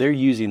 they're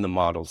using the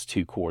models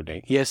to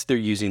coordinate. Yes, they're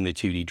using the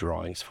 2D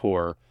drawings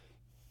for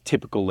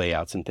typical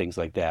layouts and things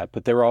like that,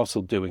 but they're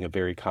also doing a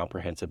very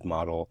comprehensive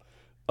model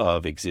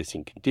of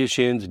existing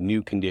conditions,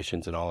 new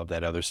conditions, and all of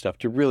that other stuff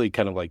to really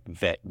kind of like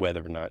vet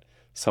whether or not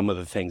some of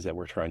the things that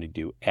we're trying to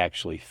do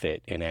actually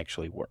fit and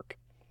actually work.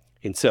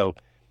 And so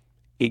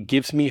it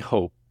gives me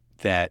hope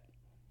that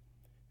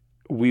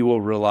we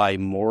will rely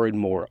more and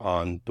more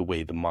on the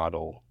way the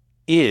model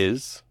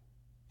is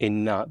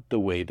and not the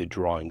way the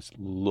drawings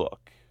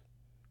look,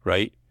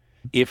 right?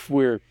 If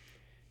we're,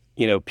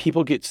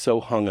 people get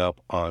so hung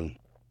up on,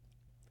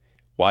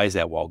 why is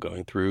that wall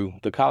going through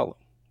the column?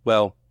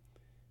 Well,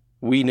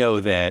 we know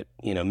that,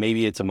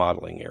 maybe it's a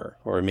modeling error,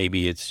 or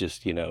maybe it's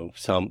just,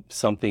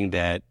 something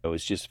that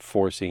was just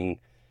forcing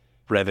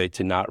Revit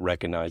to not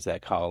recognize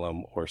that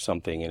column or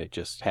something, and it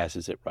just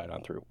passes it right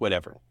on through,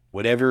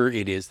 whatever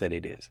it is that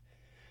it is.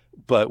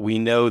 But we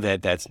know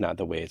that that's not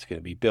the way it's going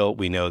to be built.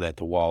 We know that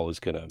the wall is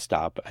going to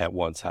stop at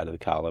one side of the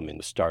column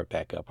and start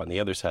back up on the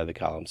other side of the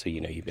column. So,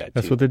 you've got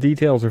That's what the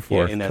details are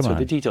for. Yeah, and that's what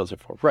the details are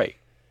for. Right.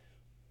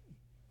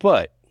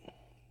 But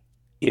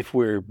if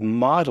we're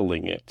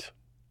modeling it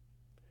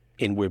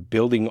and we're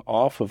building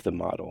off of the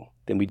model,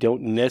 then we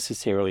don't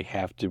necessarily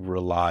have to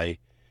rely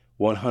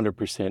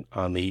 100%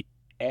 on the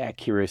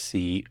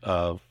accuracy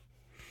of,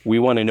 we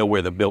want to know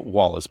where the built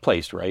wall is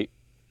placed, right?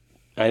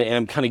 And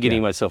I'm kind of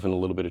getting myself in a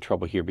little bit of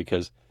trouble here,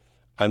 because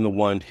I'm the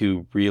one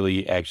who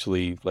really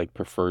actually like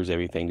prefers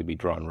everything to be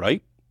drawn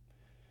right.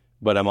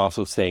 But I'm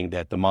also saying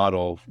that the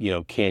model,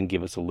 can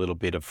give us a little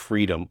bit of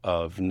freedom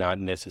of not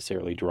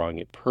necessarily drawing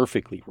it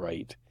perfectly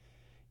right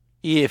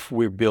if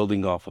we're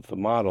building off of the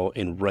model.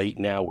 And right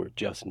now we're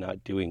just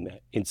not doing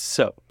that. And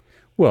so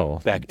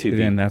Well, back to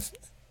then that's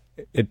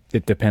it.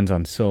 It depends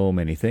on so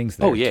many things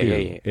there oh yeah, too.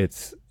 yeah, yeah.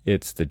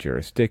 It's the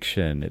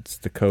jurisdiction, it's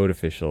the code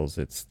officials,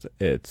 it's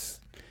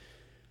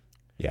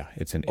yeah,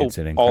 it's an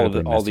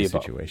incredibly messy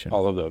situation.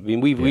 All of them. I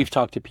mean, we've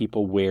talked to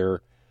people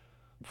where,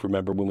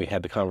 remember when we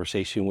had the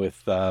conversation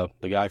with the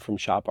guy from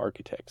Shop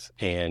Architects,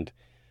 and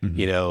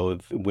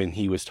when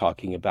he was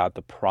talking about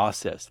the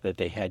process that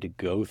they had to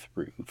go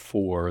through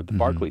for the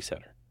Barclay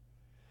Center,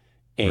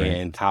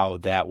 and how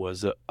that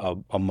was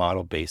a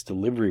model-based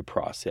delivery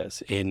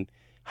process, and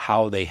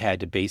how they had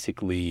to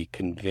basically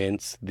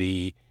convince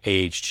the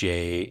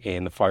AHJ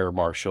and the fire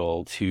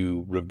marshal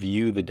to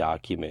review the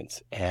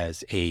documents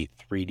as a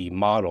 3D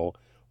model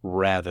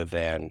rather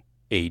than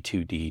a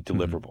 2D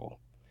deliverable.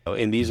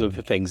 And these are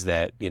the things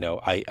that,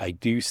 I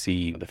do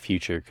see the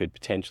future could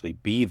potentially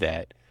be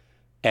that.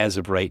 As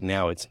of right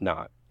now, it's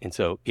not. And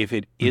so if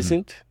it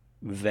isn't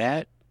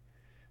that,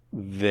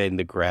 then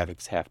the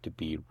graphics have to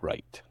be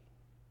right.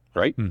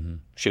 Right?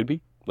 Should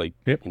be. Like,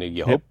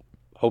 you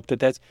hope that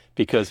that's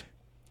because.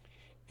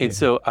 And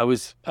so I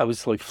was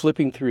like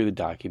flipping through the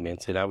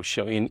documents, and I was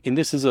showing, and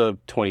this is a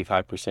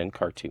 25%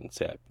 cartoon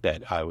set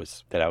that I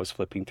was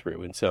flipping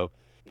through. And so,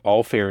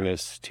 all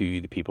fairness to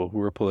the people who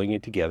were pulling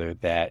it together,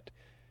 that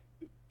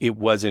it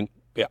wasn't,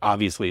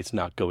 obviously it's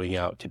not going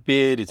out to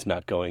bid, it's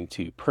not going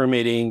to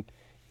permitting.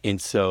 And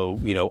so,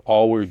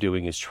 all we're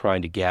doing is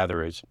trying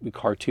to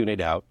cartoon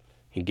it out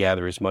and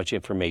gather as much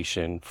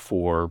information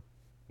for,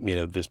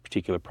 this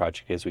particular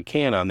project as we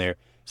can on there,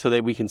 so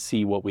that we can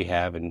see what we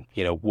have and,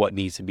 what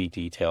needs to be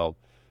detailed,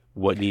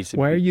 what needs to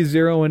Why be. are you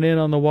zeroing in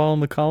on the wall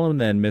and the column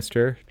then,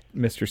 Mr.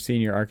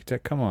 Senior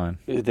Architect? Come on.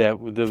 That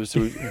was,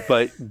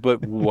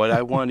 but what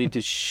I wanted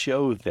to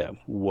show them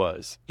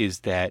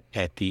is that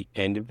at the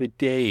end of the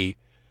day,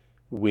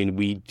 when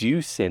we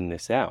do send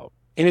this out,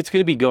 and it's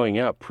going to be going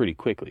out pretty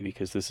quickly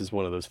because this is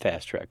one of those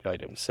fast-tracked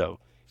items. So,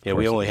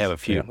 we only have a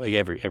few, like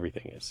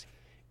everything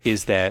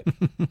is that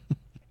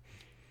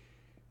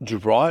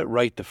draw it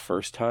right the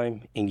first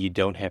time, and you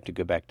don't have to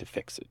go back to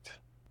fix it.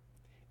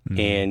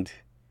 And,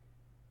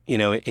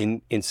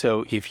 and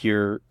so if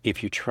you're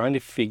trying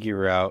to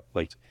figure out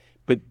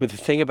but the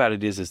thing about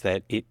it is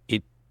that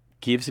it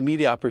gives me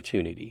the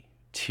opportunity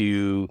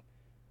to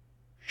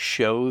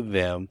show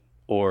them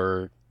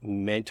or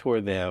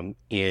mentor them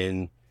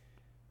in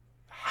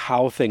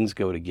how things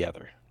go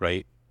together,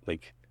 right?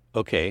 Like,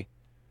 okay,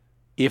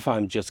 if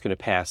I'm just going to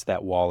pass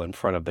that wall in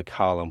front of the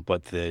column,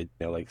 but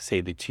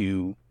say the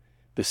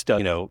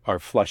stud, are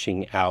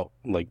flushing out,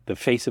 like the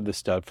face of the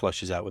stud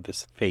flushes out with the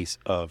face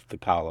of the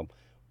column,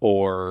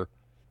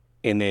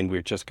 and then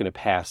we're just going to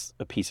pass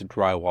a piece of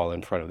drywall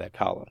in front of that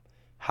column.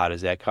 How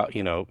does that,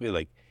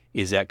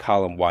 is that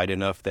column wide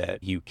enough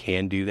that you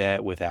can do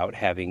that without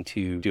having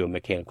to do a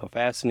mechanical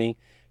fastening?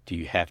 Do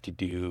you have to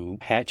do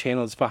hat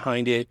channels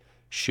behind it?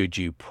 Should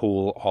you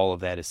pull all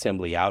of that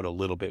assembly out a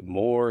little bit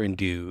more and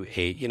do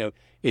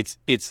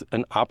it's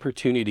an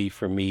opportunity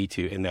for me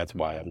to, and that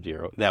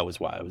was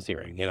why I was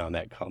zeroing in on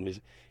that column.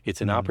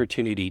 It's an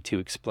opportunity to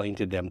explain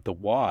to them the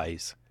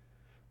whys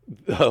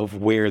of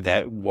where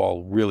that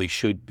wall really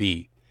should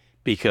be,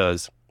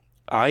 because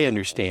I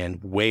understand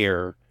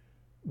where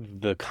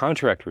the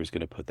contractor is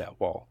going to put that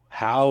wall,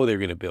 how they're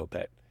going to build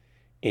that.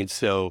 And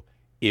so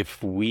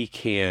if we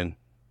can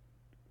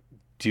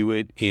do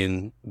it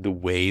in the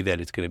way that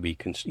it's going to be,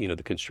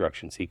 the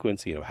construction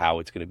sequence, how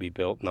it's going to be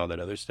built and all that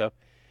other stuff,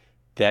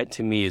 that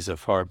to me is a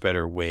far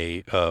better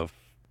way of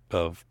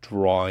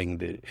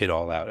drawing it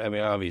all out. I mean,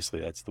 obviously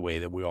that's the way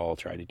that we all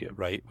try to do it,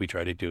 right? We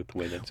try to do it the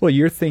way that's. Well,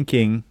 you're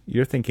thinking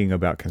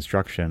about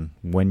construction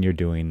when you're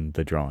doing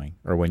the drawing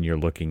or when you're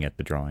looking at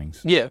the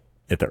drawings. Yeah.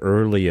 At the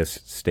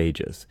earliest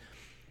stages.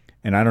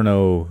 And I don't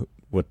know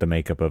what the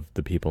makeup of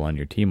the people on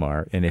your team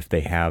are, and if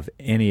they have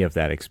any of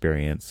that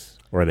experience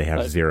or they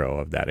have zero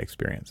of that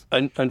experience.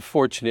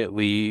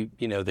 Unfortunately,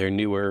 they're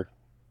newer,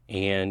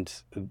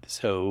 and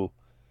so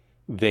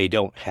they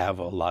don't have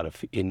a lot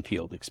of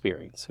in-field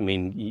experience. I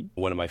mean,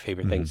 one of my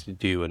favorite things to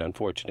do, and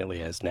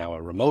unfortunately as now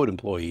a remote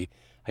employee,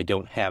 I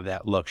don't have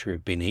that luxury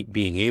of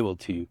being able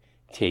to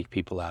take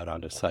people out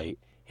onto site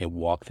and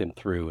walk them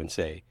through and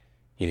say,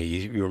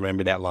 you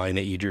remember that line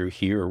that you drew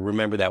here, or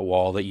remember that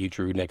wall that you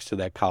drew next to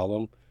that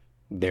column?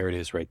 There it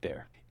is right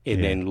there.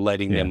 And then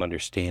letting them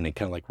understand and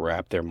kind of like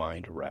wrap their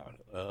mind around.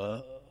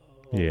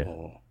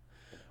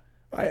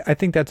 I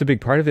think that's a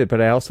big part of it,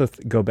 but I also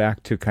go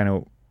back to kind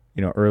of,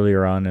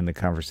 earlier on in the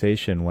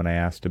conversation when I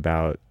asked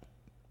about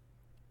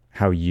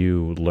how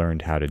you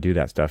learned how to do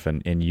that stuff,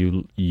 and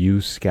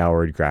you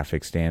scoured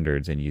graphic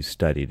standards and you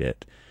studied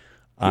it.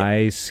 Yeah.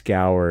 I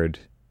scoured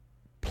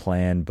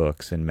plan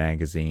books and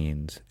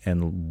magazines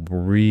and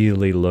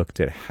really looked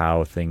at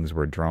how things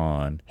were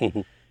drawn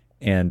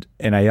And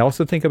I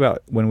also think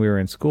about when we were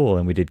in school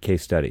and we did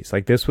case studies.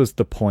 Like this was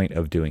the point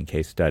of doing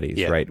case studies,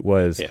 Yeah. right?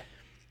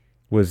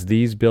 Was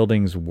these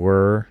buildings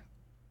were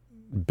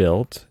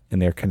built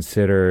and they're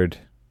considered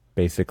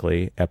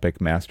basically epic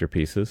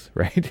masterpieces,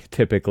 right?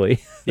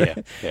 Typically. Yeah.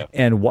 Yeah.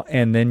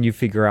 And then you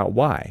figure out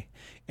why.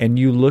 And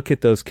you look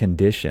at those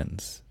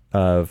conditions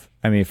of,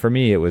 I mean, for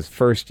me, it was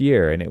first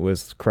year and it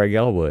was Craig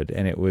Elwood.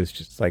 And it was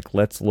just like,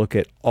 let's look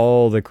at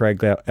all the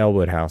Craig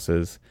Elwood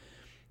houses,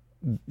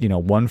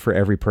 one for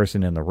every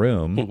person in the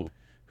room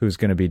who's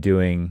going to be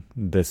doing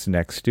this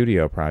next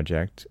studio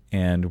project.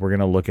 And we're going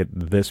to look at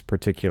this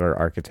particular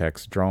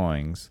architect's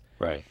drawings.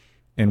 Right.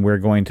 And we're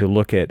going to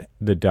look at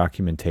the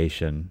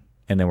documentation,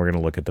 and then we're going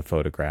to look at the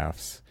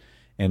photographs,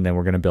 and then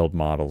we're going to build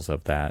models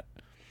of that.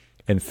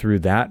 And through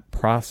that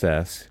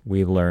process,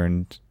 we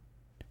learned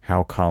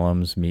how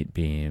columns meet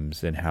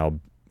beams and how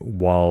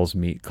walls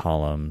meet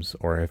columns,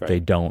 or if they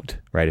don't,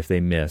 right? If they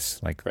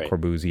miss, like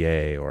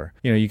Corbusier, or,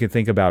 you can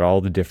think about all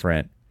the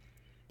different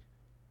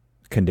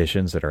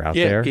conditions that are out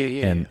there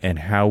and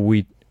how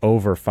we,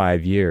 over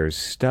 5 years,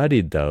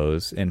 studied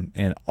those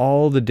and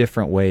all the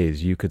different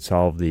ways you could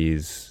solve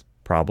these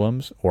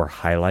problems or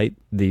highlight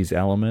these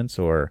elements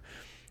or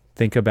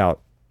think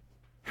about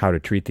how to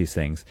treat these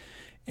things.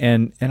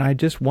 And I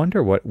just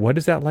wonder what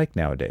is that like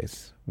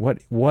nowadays?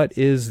 What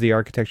is the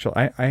architectural?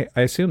 I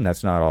assume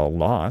that's not all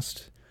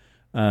lost.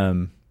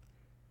 And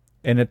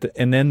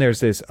then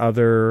there's this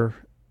other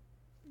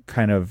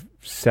kind of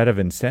set of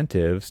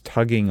incentives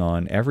tugging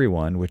on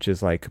everyone, which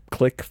is like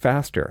click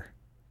faster,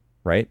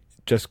 right?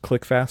 Just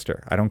click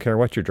faster. I don't care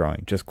what you're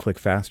drawing, just click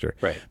faster.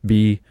 Right.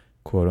 Be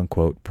quote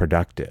unquote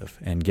productive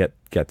and get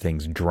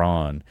things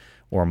drawn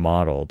or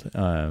modeled.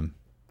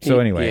 So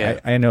anyway,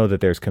 I know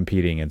that there's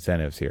competing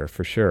incentives here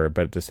for sure,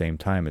 but at the same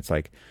time, it's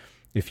like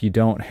if you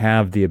don't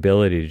have the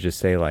ability to just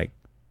say like,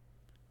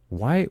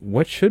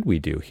 what should we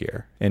do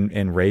here,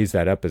 and raise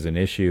that up as an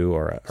issue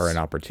or an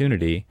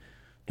opportunity,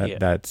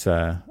 that's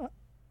I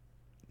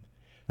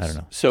don't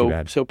know.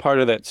 So part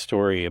of that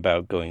story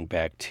about going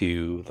back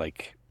to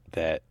like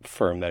that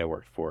firm that I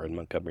worked for in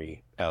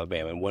Montgomery,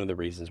 Alabama, and one of the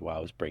reasons why I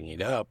was bringing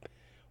it up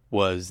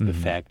was the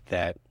fact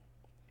that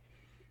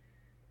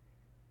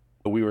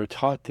we were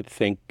taught to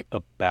think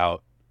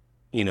about,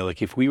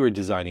 like if we were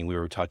designing, we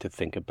were taught to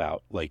think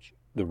about like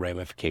the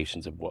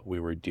ramifications of what we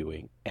were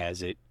doing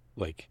as it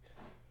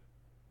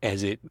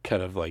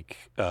kind of like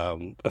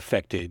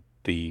affected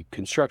the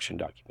construction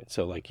document.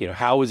 So like,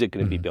 how is it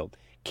going to be built?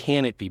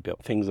 Can it be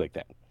built? Things like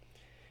that.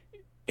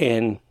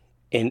 And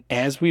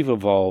as we've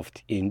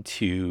evolved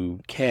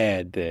into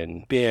CAD,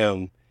 then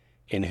BIM,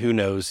 and who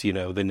knows,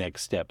 the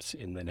next steps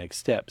in the next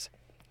steps,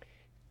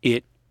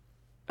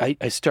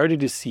 I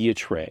started to see a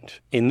trend.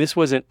 And this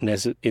wasn't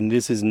and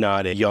this is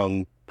not a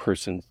young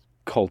person's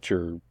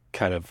culture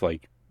kind of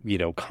like,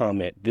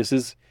 comment. This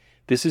is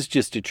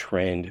just a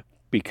trend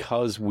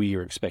because we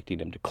are expecting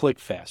them to click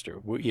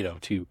faster,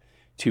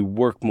 to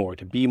work more,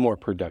 to be more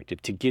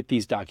productive, to get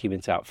these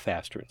documents out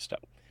faster and stuff.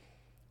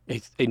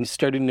 And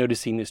started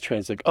noticing this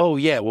trend. It's like, oh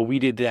yeah, well we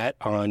did that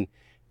on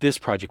this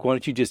project. Why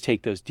don't you just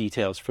take those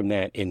details from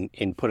that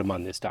and put them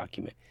on this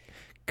document?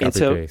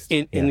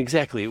 And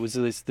exactly, it was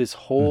this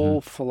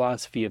whole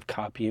philosophy of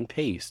copy and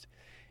paste.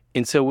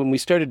 And so when we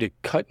started to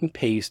cut and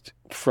paste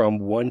from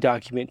one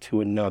document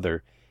to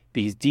another,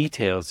 these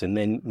details, and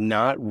then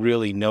not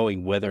really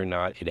knowing whether or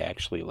not it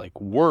actually like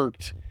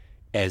worked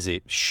as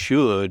it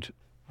should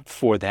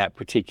for that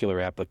particular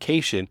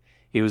application,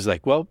 it was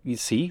like, well, you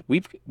see,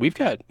 we've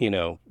got,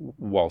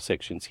 wall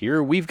sections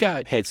here. We've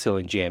got head sill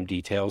and jamb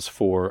details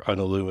for an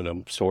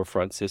aluminum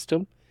storefront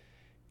system.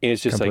 And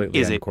it's just completely like,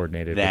 is it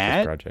coordinated that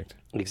with this project?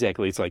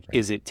 Exactly. It's like,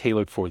 is it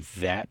tailored for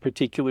that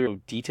particular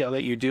detail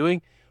that you're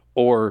doing?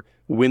 Or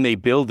when they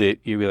build it,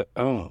 you're like,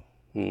 oh,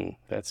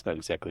 that's not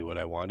exactly what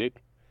I wanted.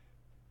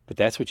 But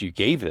that's what you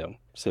gave them.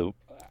 So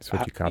that's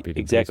what you copied.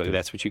 Exactly.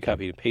 That's what you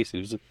copied and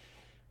pasted.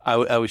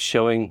 I was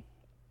showing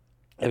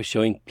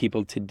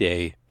people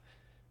today,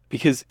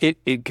 because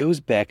it goes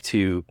back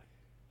to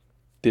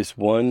this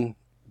one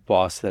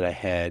boss that I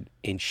had,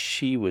 and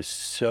she was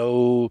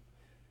so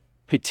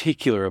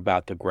particular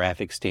about the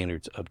graphic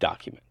standards of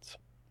documents.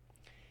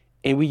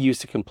 And we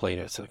used to complain.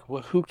 It's like,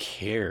 well, who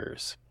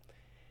cares?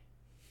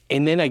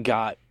 And then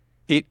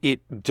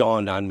it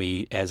dawned on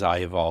me as I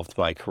evolved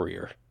my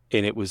career.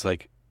 And it was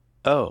like,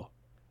 oh,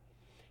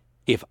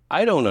 if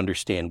I don't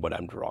understand what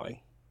I'm drawing,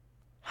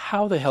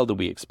 how the hell do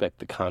we expect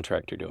the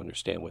contractor to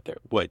understand what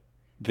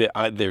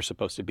they're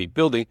supposed to be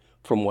building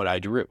from what I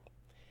drew?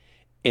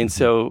 And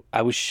so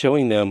I was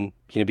showing them,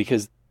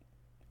 because,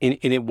 and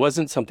it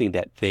wasn't something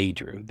that they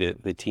drew,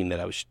 the team that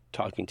I was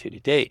talking to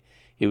today.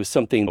 It was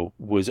something that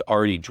was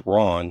already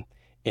drawn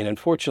and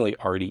unfortunately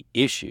already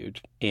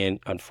issued, and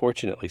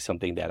unfortunately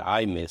something that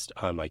I missed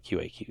on my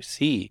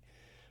QA/QC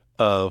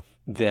of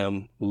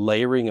them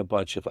layering a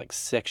bunch of like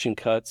section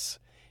cuts.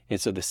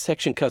 And so the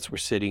section cuts were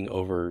sitting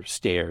over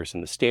stairs,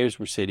 and the stairs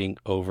were sitting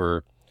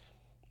over,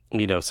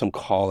 some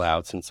call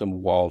outs and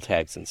some wall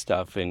tags and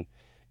stuff. And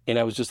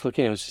I was just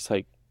looking, I was just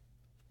like,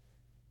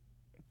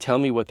 tell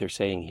me what they're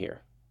saying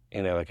here.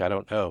 And they're like, I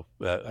don't know.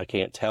 I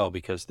can't tell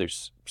because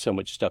there's so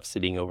much stuff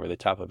sitting over the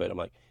top of it. I'm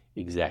like,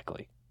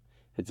 exactly.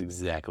 That's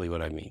exactly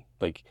what I mean.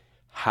 Like,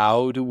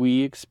 how do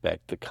we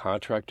expect the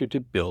contractor to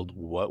build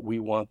what we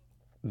want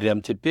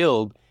them to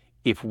build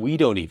if we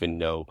don't even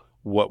know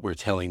what we're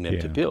telling them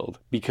to Yeah. build?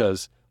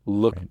 Because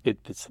look at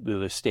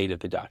the state of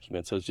the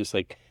document. So it's just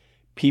like,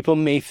 people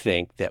may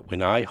think that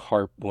when I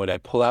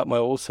pull out my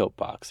old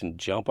soapbox and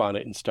jump on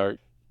it and start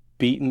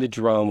beating the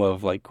drum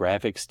of like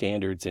graphic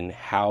standards and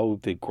how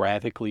to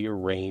graphically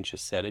arrange a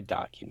set of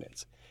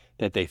documents,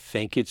 that they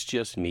think it's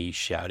just me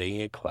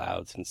shouting at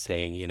clouds and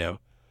saying,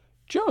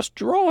 just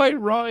draw it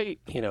right.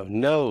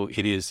 No,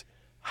 it is,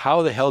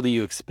 how the hell do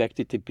you expect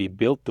it to be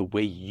built the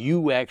way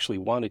you actually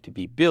want it to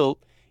be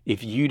built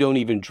if you don't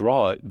even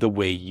draw it the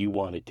way you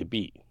want it to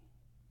be?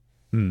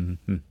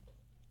 Mm-hmm.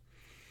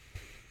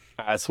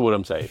 That's what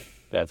I'm saying.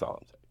 That's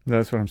all I'm saying.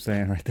 That's what I'm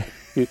saying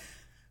right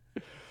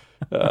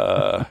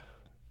there.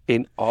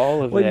 In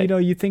all of Well,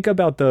 that. you think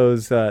about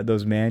those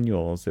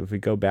manuals. If we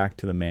go back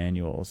to the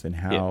manuals and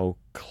how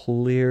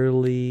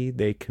clearly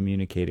they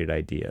communicated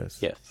ideas.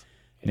 Yes.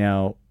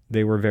 Now,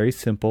 they were very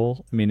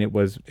simple. I mean, it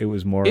was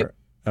more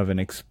of an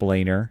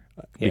explainer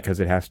because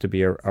it has to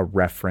be a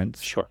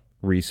reference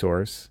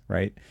resource,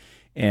 right?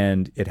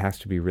 And it has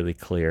to be really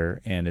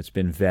clear, and it's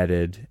been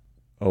vetted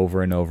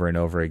over and over and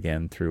over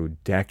again through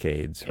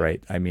decades,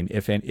 right? I mean,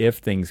 if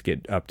things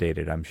get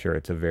updated, I'm sure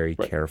it's a very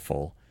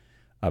careful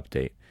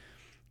update.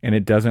 And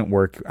it doesn't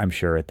work, I'm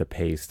sure, at the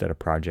pace that a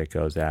project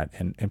goes at.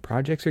 And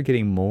projects are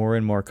getting more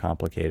and more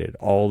complicated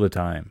all the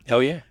time. Oh,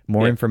 yeah.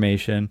 More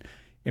information.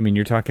 I mean,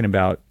 you're talking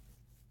about,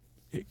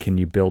 can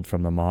you build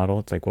from the model?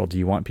 It's like, well, do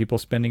you want people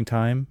spending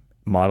time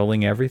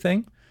modeling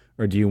everything?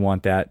 Or do you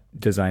want that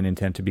design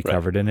intent to be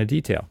covered in a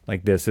detail?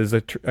 Like, this is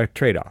a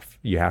trade-off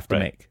you have to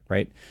make,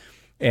 right?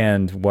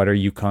 And what are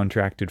you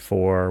contracted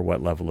for?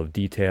 What level of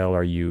detail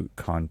are you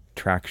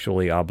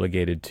contractually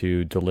obligated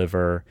to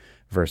deliver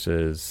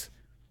versus,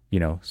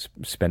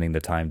 spending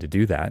the time to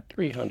do that?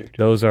 300.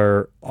 Those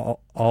are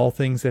all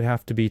things that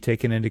have to be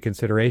taken into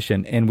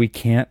consideration. And we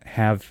can't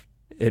have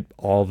it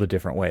all the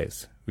different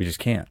ways. We just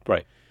can't.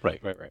 Right.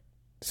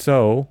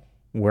 So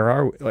where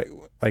are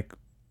we?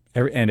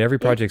 Every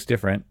project's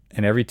different,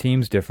 and every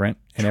team's different,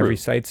 and every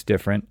site's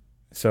different.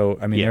 So,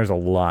 I mean, there's a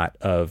lot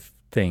of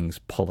things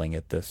pulling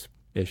at this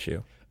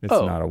issue. It's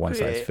not a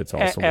one-size-fits-all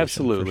solution.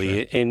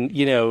 Absolutely.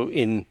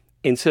 Sure.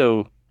 And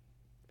so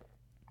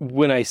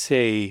when I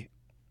say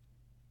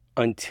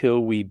until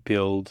we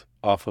build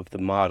off of the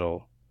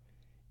model,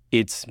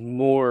 it's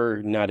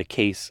more not a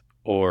case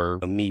or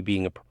me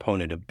being a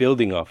proponent of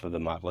building off of the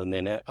model and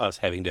then us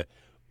having to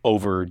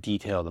over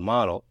detail the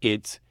model.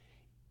 It's,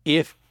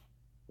 if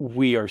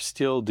we are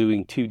still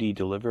doing 2D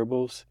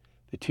deliverables,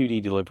 the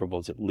 2D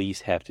deliverables at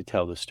least have to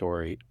tell the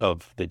story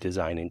of the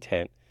design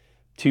intent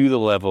to the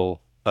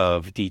level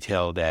of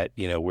detail that,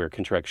 we're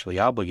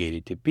contractually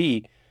obligated to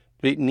be,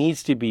 but it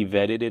needs to be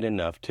vetted in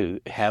enough to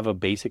have a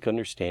basic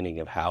understanding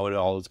of how it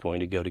all is going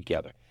to go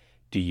together.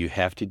 Do you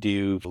have to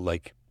do,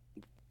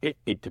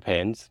 it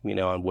depends,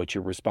 on what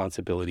your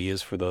responsibility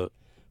is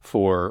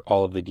for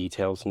all of the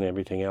details and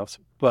everything else.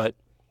 But,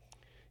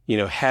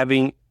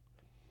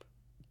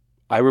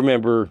 I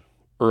remember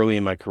early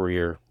in my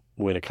career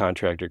when a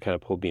contractor kind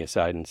of pulled me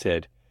aside and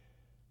said,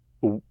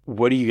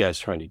 what are you guys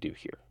trying to do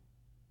here?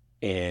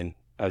 And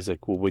I was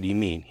like, well, what do you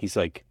mean? He's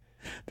like,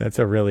 that's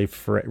a really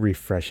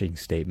refreshing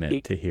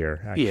statement to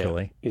hear,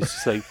 actually. Yeah, it's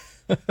just like,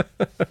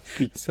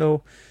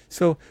 so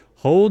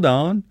hold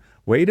on,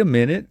 wait a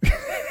minute.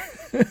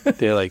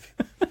 They're like,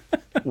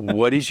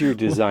 what is your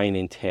design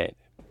intent?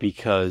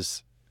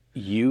 Because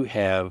you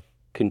have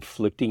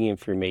conflicting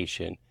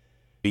information.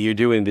 You're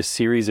doing this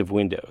series of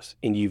windows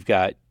and you've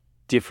got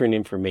different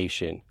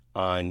information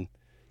on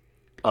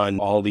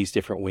all these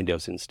different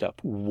windows and stuff.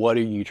 What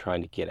are you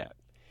trying to get at?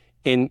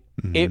 And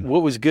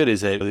what was good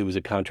is that it was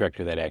a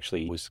contractor that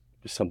actually was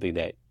something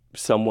that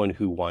someone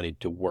who wanted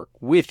to work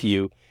with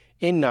you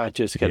and not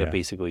just kind of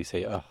basically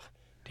say, oh,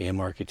 damn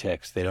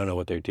architects, they don't know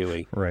what they're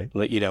doing. Right.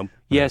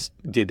 Yes,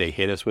 did they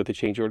hit us with a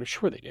change order?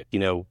 Sure they did.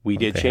 We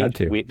did they change.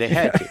 Had to. They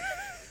had to.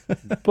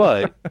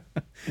 But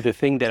the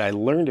thing that I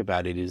learned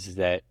about it is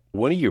that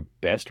one of your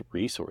best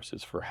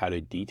resources for how to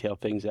detail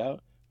things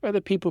out are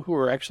the people who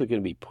are actually going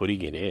to be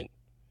putting it in.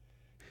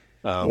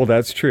 Well,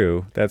 that's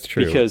true. That's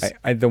true. Because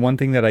the one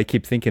thing that I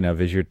keep thinking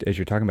of as you're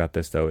talking about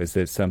this, though, is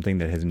that something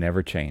that has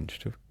never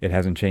changed. It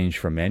hasn't changed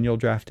from manual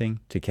drafting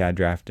to CAD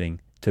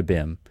drafting to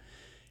BIM,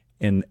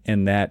 and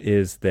that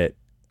is that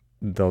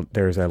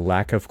there's a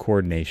lack of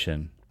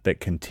coordination that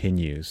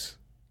continues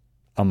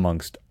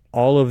amongst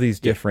all of these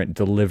different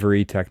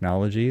delivery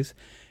technologies.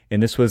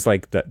 And this was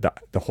like the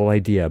whole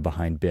idea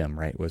behind BIM,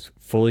 right? Was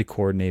fully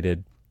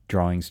coordinated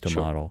drawings to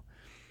model.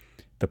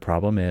 The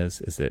problem is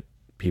that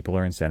people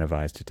are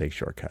incentivized to take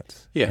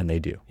shortcuts. Yeah. And they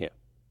do. Yeah.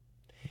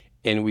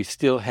 And we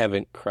still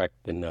haven't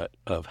cracked the nut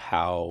of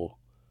how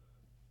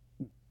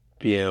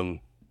BIM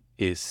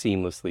is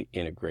seamlessly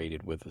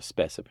integrated with the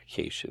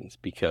specifications,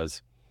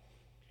 because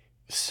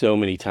so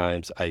many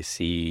times I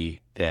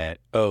see that,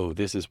 oh,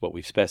 this is what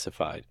we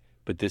specified.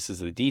 but this is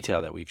the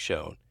detail that we've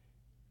shown.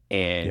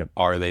 And Yep.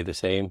 are they the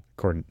same?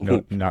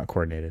 No, not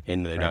coordinated.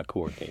 And they're Right. not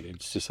coordinated.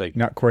 It's just like,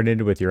 Not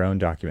coordinated with your own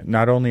document.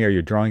 Not only are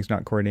your drawings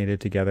not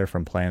coordinated together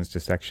from plans to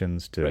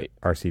sections to Right.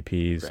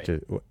 RCPs Right.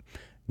 to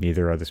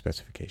neither are the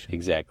specifications.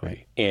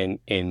 exactly. Right.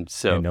 And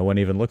so, And no one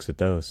even looks at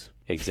those.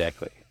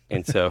 exactly.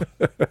 And so,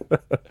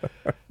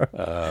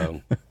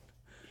 um,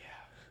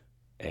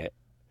 yeah.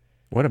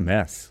 What a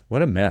mess.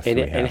 What a mess. And,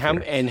 we and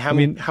have here. how I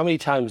mean- how many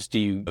times do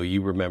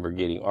you remember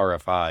getting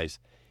RFIs,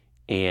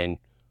 and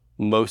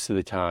most of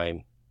the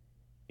time,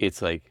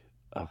 it's like,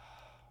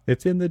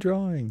 It's in the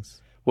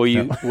drawings.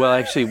 well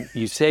actually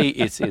you say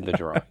it's in the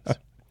drawings,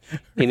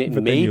 and it But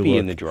then may you be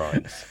in look. the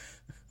drawings,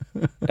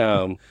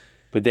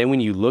 but then when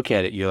you look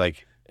at it, you're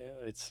like,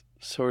 it's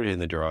sort of in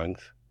the drawings,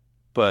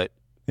 but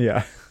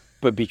Yeah.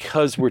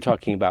 because we're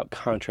talking about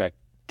contract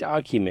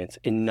documents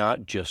and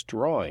not just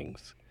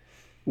drawings,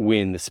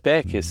 when the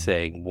spec is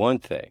saying one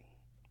thing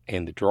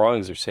and the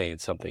drawings are saying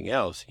something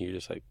else, you're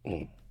just like,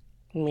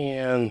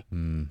 man,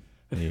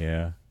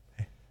 Yeah.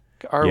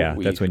 are Yeah.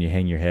 we? That's when you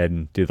hang your head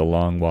and do the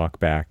long walk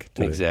back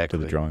to Exactly.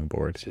 the drawing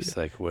board. It's just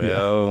like,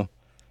 well,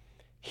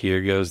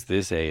 here goes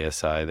this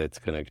ASI that's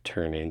going to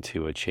turn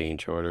into a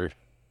change order.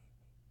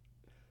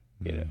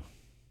 You know,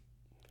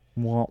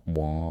 Wah,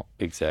 wah.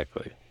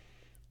 exactly.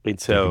 And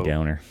Debbie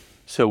Downer.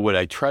 so what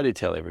I try to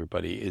tell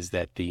everybody is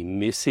that the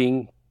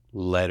missing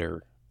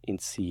letter in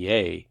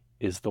CA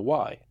is the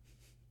Y,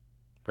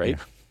 right?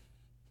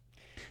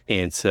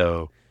 And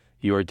so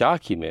your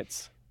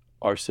documents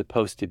are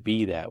supposed to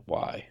be that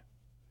Y,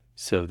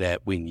 so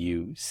that when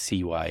you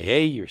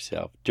CYA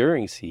yourself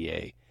during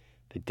CA,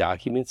 the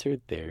documents are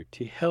there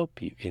to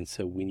help you. And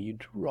so when you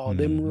draw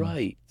them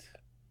right,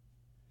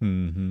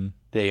 Mm-hmm.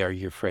 they are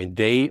your friend.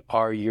 They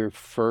are your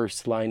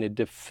first line of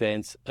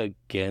defense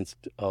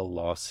against a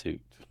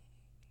lawsuit.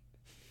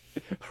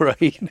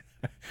 Right?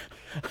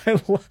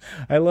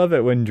 I love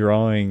it when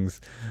drawings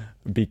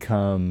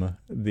become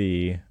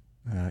the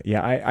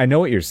I know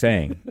what you're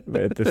saying,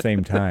 but at the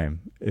same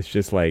time it's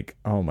just like,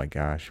 oh my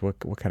gosh, what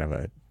kind of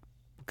a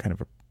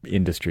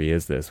industry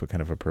is this? What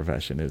kind of a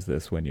profession is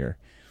this when you're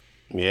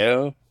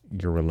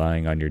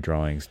relying on your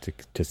drawings to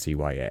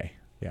CYA?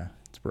 Yeah,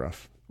 it's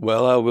rough.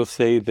 Well, I will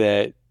say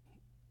that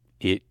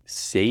it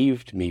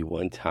saved me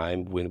one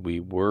time when we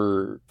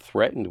were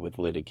threatened with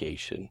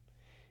litigation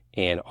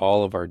and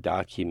all of our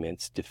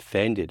documents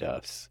defended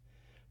us.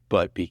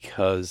 But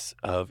because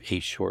of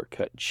a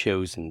shortcut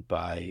chosen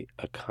by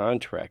a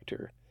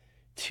contractor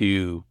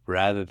to,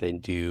 rather than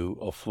do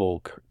a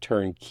full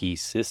turnkey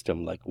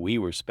system like we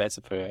were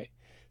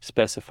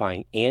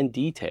specifying and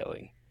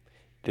detailing,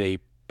 they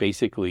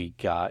basically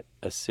got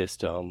a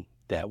system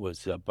that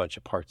was a bunch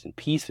of parts and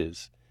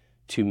pieces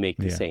to make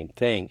the same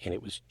thing, and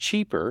it was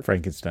cheaper.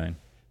 Frankenstein.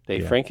 They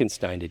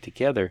Frankensteined it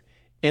together,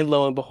 and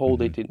lo and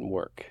behold, it didn't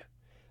work.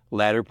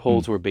 Ladder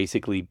poles were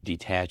basically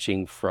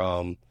detaching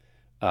from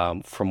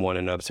one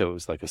another, so it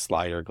was like a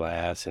slider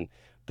glass, and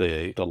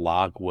the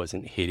log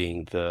wasn't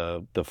hitting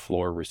the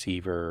floor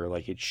receiver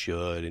like it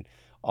should, and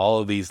all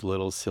of these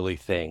little silly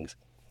things.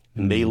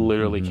 And they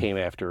literally came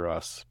after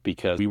us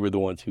because we were the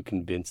ones who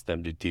convinced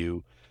them to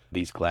do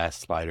this glass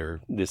slider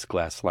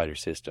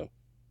system.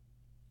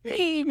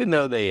 Even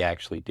though they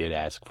actually did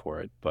ask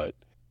for it, but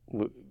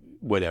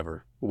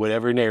whatever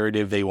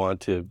narrative they want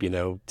to,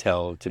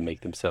 tell to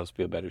make themselves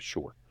feel better,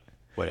 sure,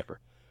 whatever.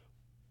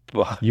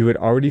 But You had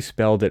already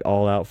spelled it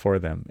all out for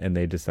them, and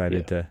they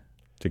decided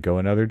to go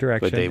another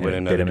direction. But they went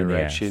and bit another 'em in the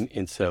direction, ass.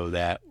 and so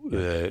that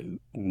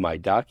my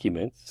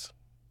documents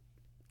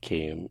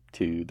came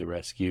to the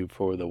rescue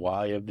for the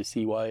Y of the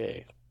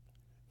CYA.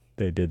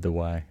 They did the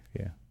Y,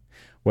 yeah.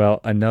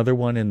 Well, another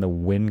one in the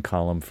win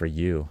column for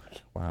you.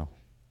 Wow.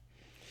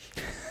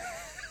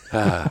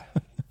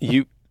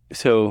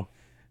 So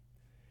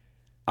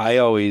I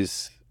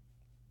always,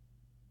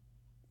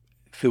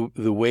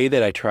 the way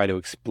that I try to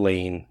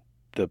explain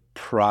the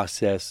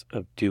process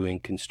of doing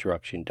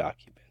construction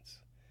documents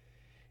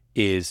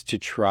is to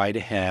try to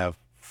have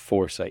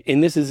foresight.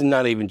 And this is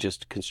not even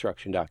just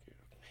construction document.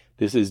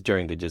 This is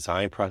during the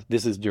design process.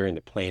 This is during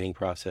the planning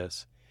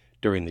process,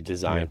 during the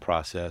design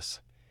process,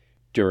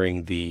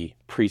 during the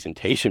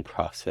presentation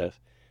process,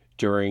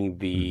 during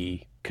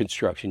the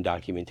construction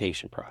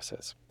documentation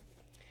process.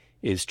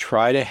 Is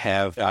try to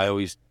have, I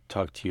always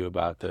talk to you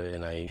about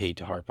and I hate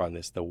to harp on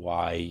this, the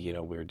why,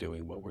 we're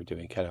doing what we're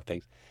doing kind of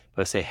things.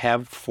 But I say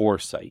have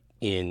foresight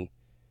in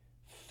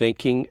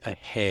thinking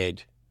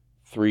ahead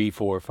 3,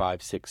 4,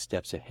 5, 6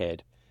 steps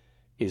ahead.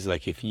 Is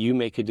like if you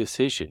make a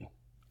decision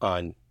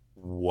on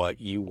what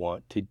you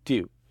want to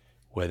do,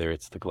 whether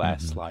it's the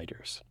glass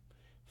sliders,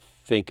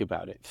 think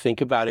about it.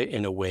 Think about it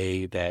in a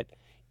way that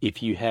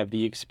if you have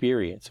the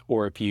experience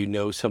or if you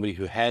know somebody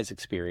who has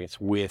experience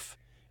with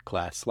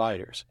glass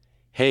sliders,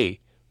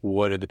 hey,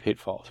 what are the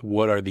pitfalls?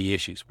 What are the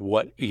issues?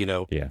 What,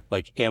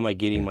 like, am I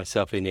getting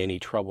myself into any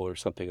trouble or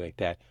something like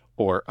that?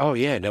 Or, oh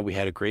yeah, no, we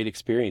had a great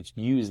experience.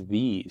 Use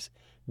these.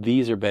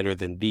 These are better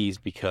than these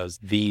because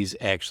these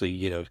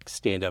actually,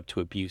 stand up to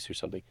abuse or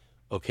something.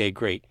 Okay,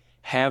 great.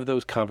 Have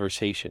those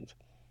conversations.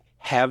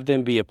 have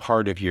them be a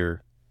part of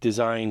your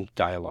design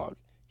dialogue,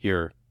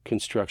 your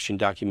construction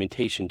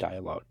documentation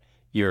dialogue,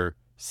 your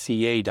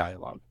CA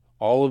dialogue,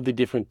 all of the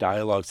different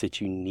dialogues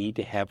that you need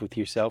to have with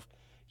yourself.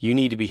 You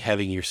need to be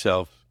having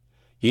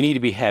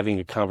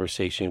a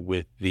conversation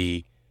with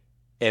the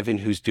Evan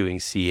who's doing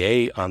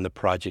CA on the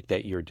project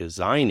that you're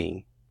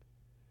designing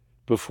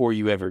before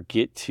you ever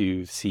get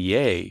to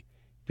CA,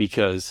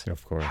 because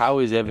Of course. how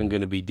is Evan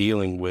going to be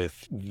dealing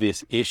with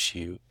this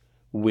issue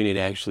when it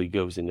actually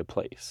goes into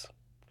place?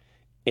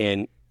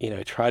 And,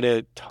 try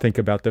to think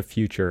about the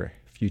future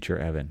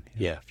Evan.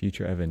 Yeah.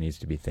 Future Evan needs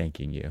to be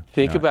thanking you.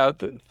 think not about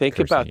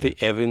cursing the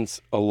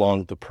Evans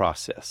along the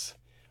process.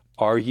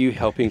 Are you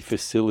helping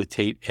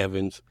facilitate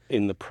Evans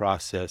in the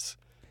process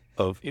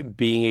of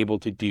being able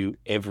to do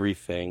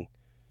everything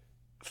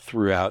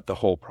throughout the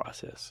whole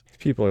process?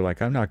 People are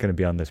like, I'm not going to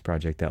be on this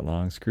project that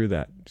long. Screw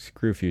that.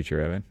 Screw future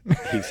Evan.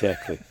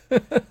 Exactly.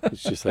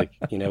 It's just like,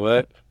 you know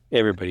what?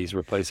 Everybody's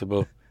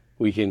replaceable.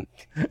 We can.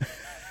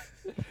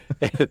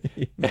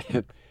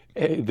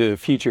 The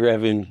future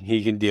Evan,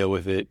 he can deal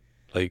with it.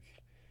 Like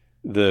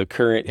the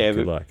current Good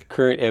Evan, luck.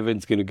 current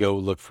Evan's going to go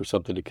look for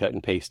something to cut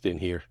and paste in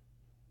here.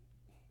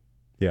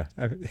 Yeah.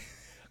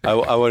 I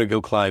want to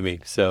go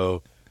climbing,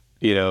 so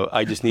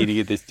I just need to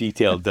get this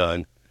detail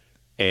done,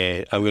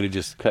 and I'm going to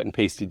just cut and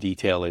paste a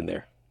detail in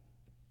there.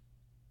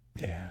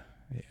 Yeah.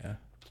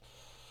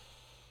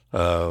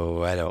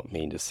 Oh, I don't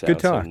mean to sound Good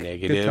talk. so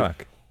negative.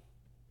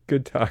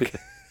 Good talk.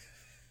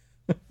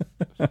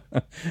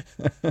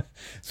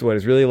 It's what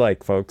it's really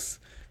like, folks.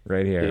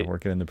 Right here, It-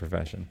 working in the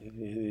profession.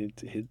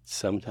 It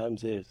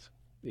sometimes is.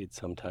 It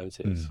sometimes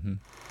is. Mhm.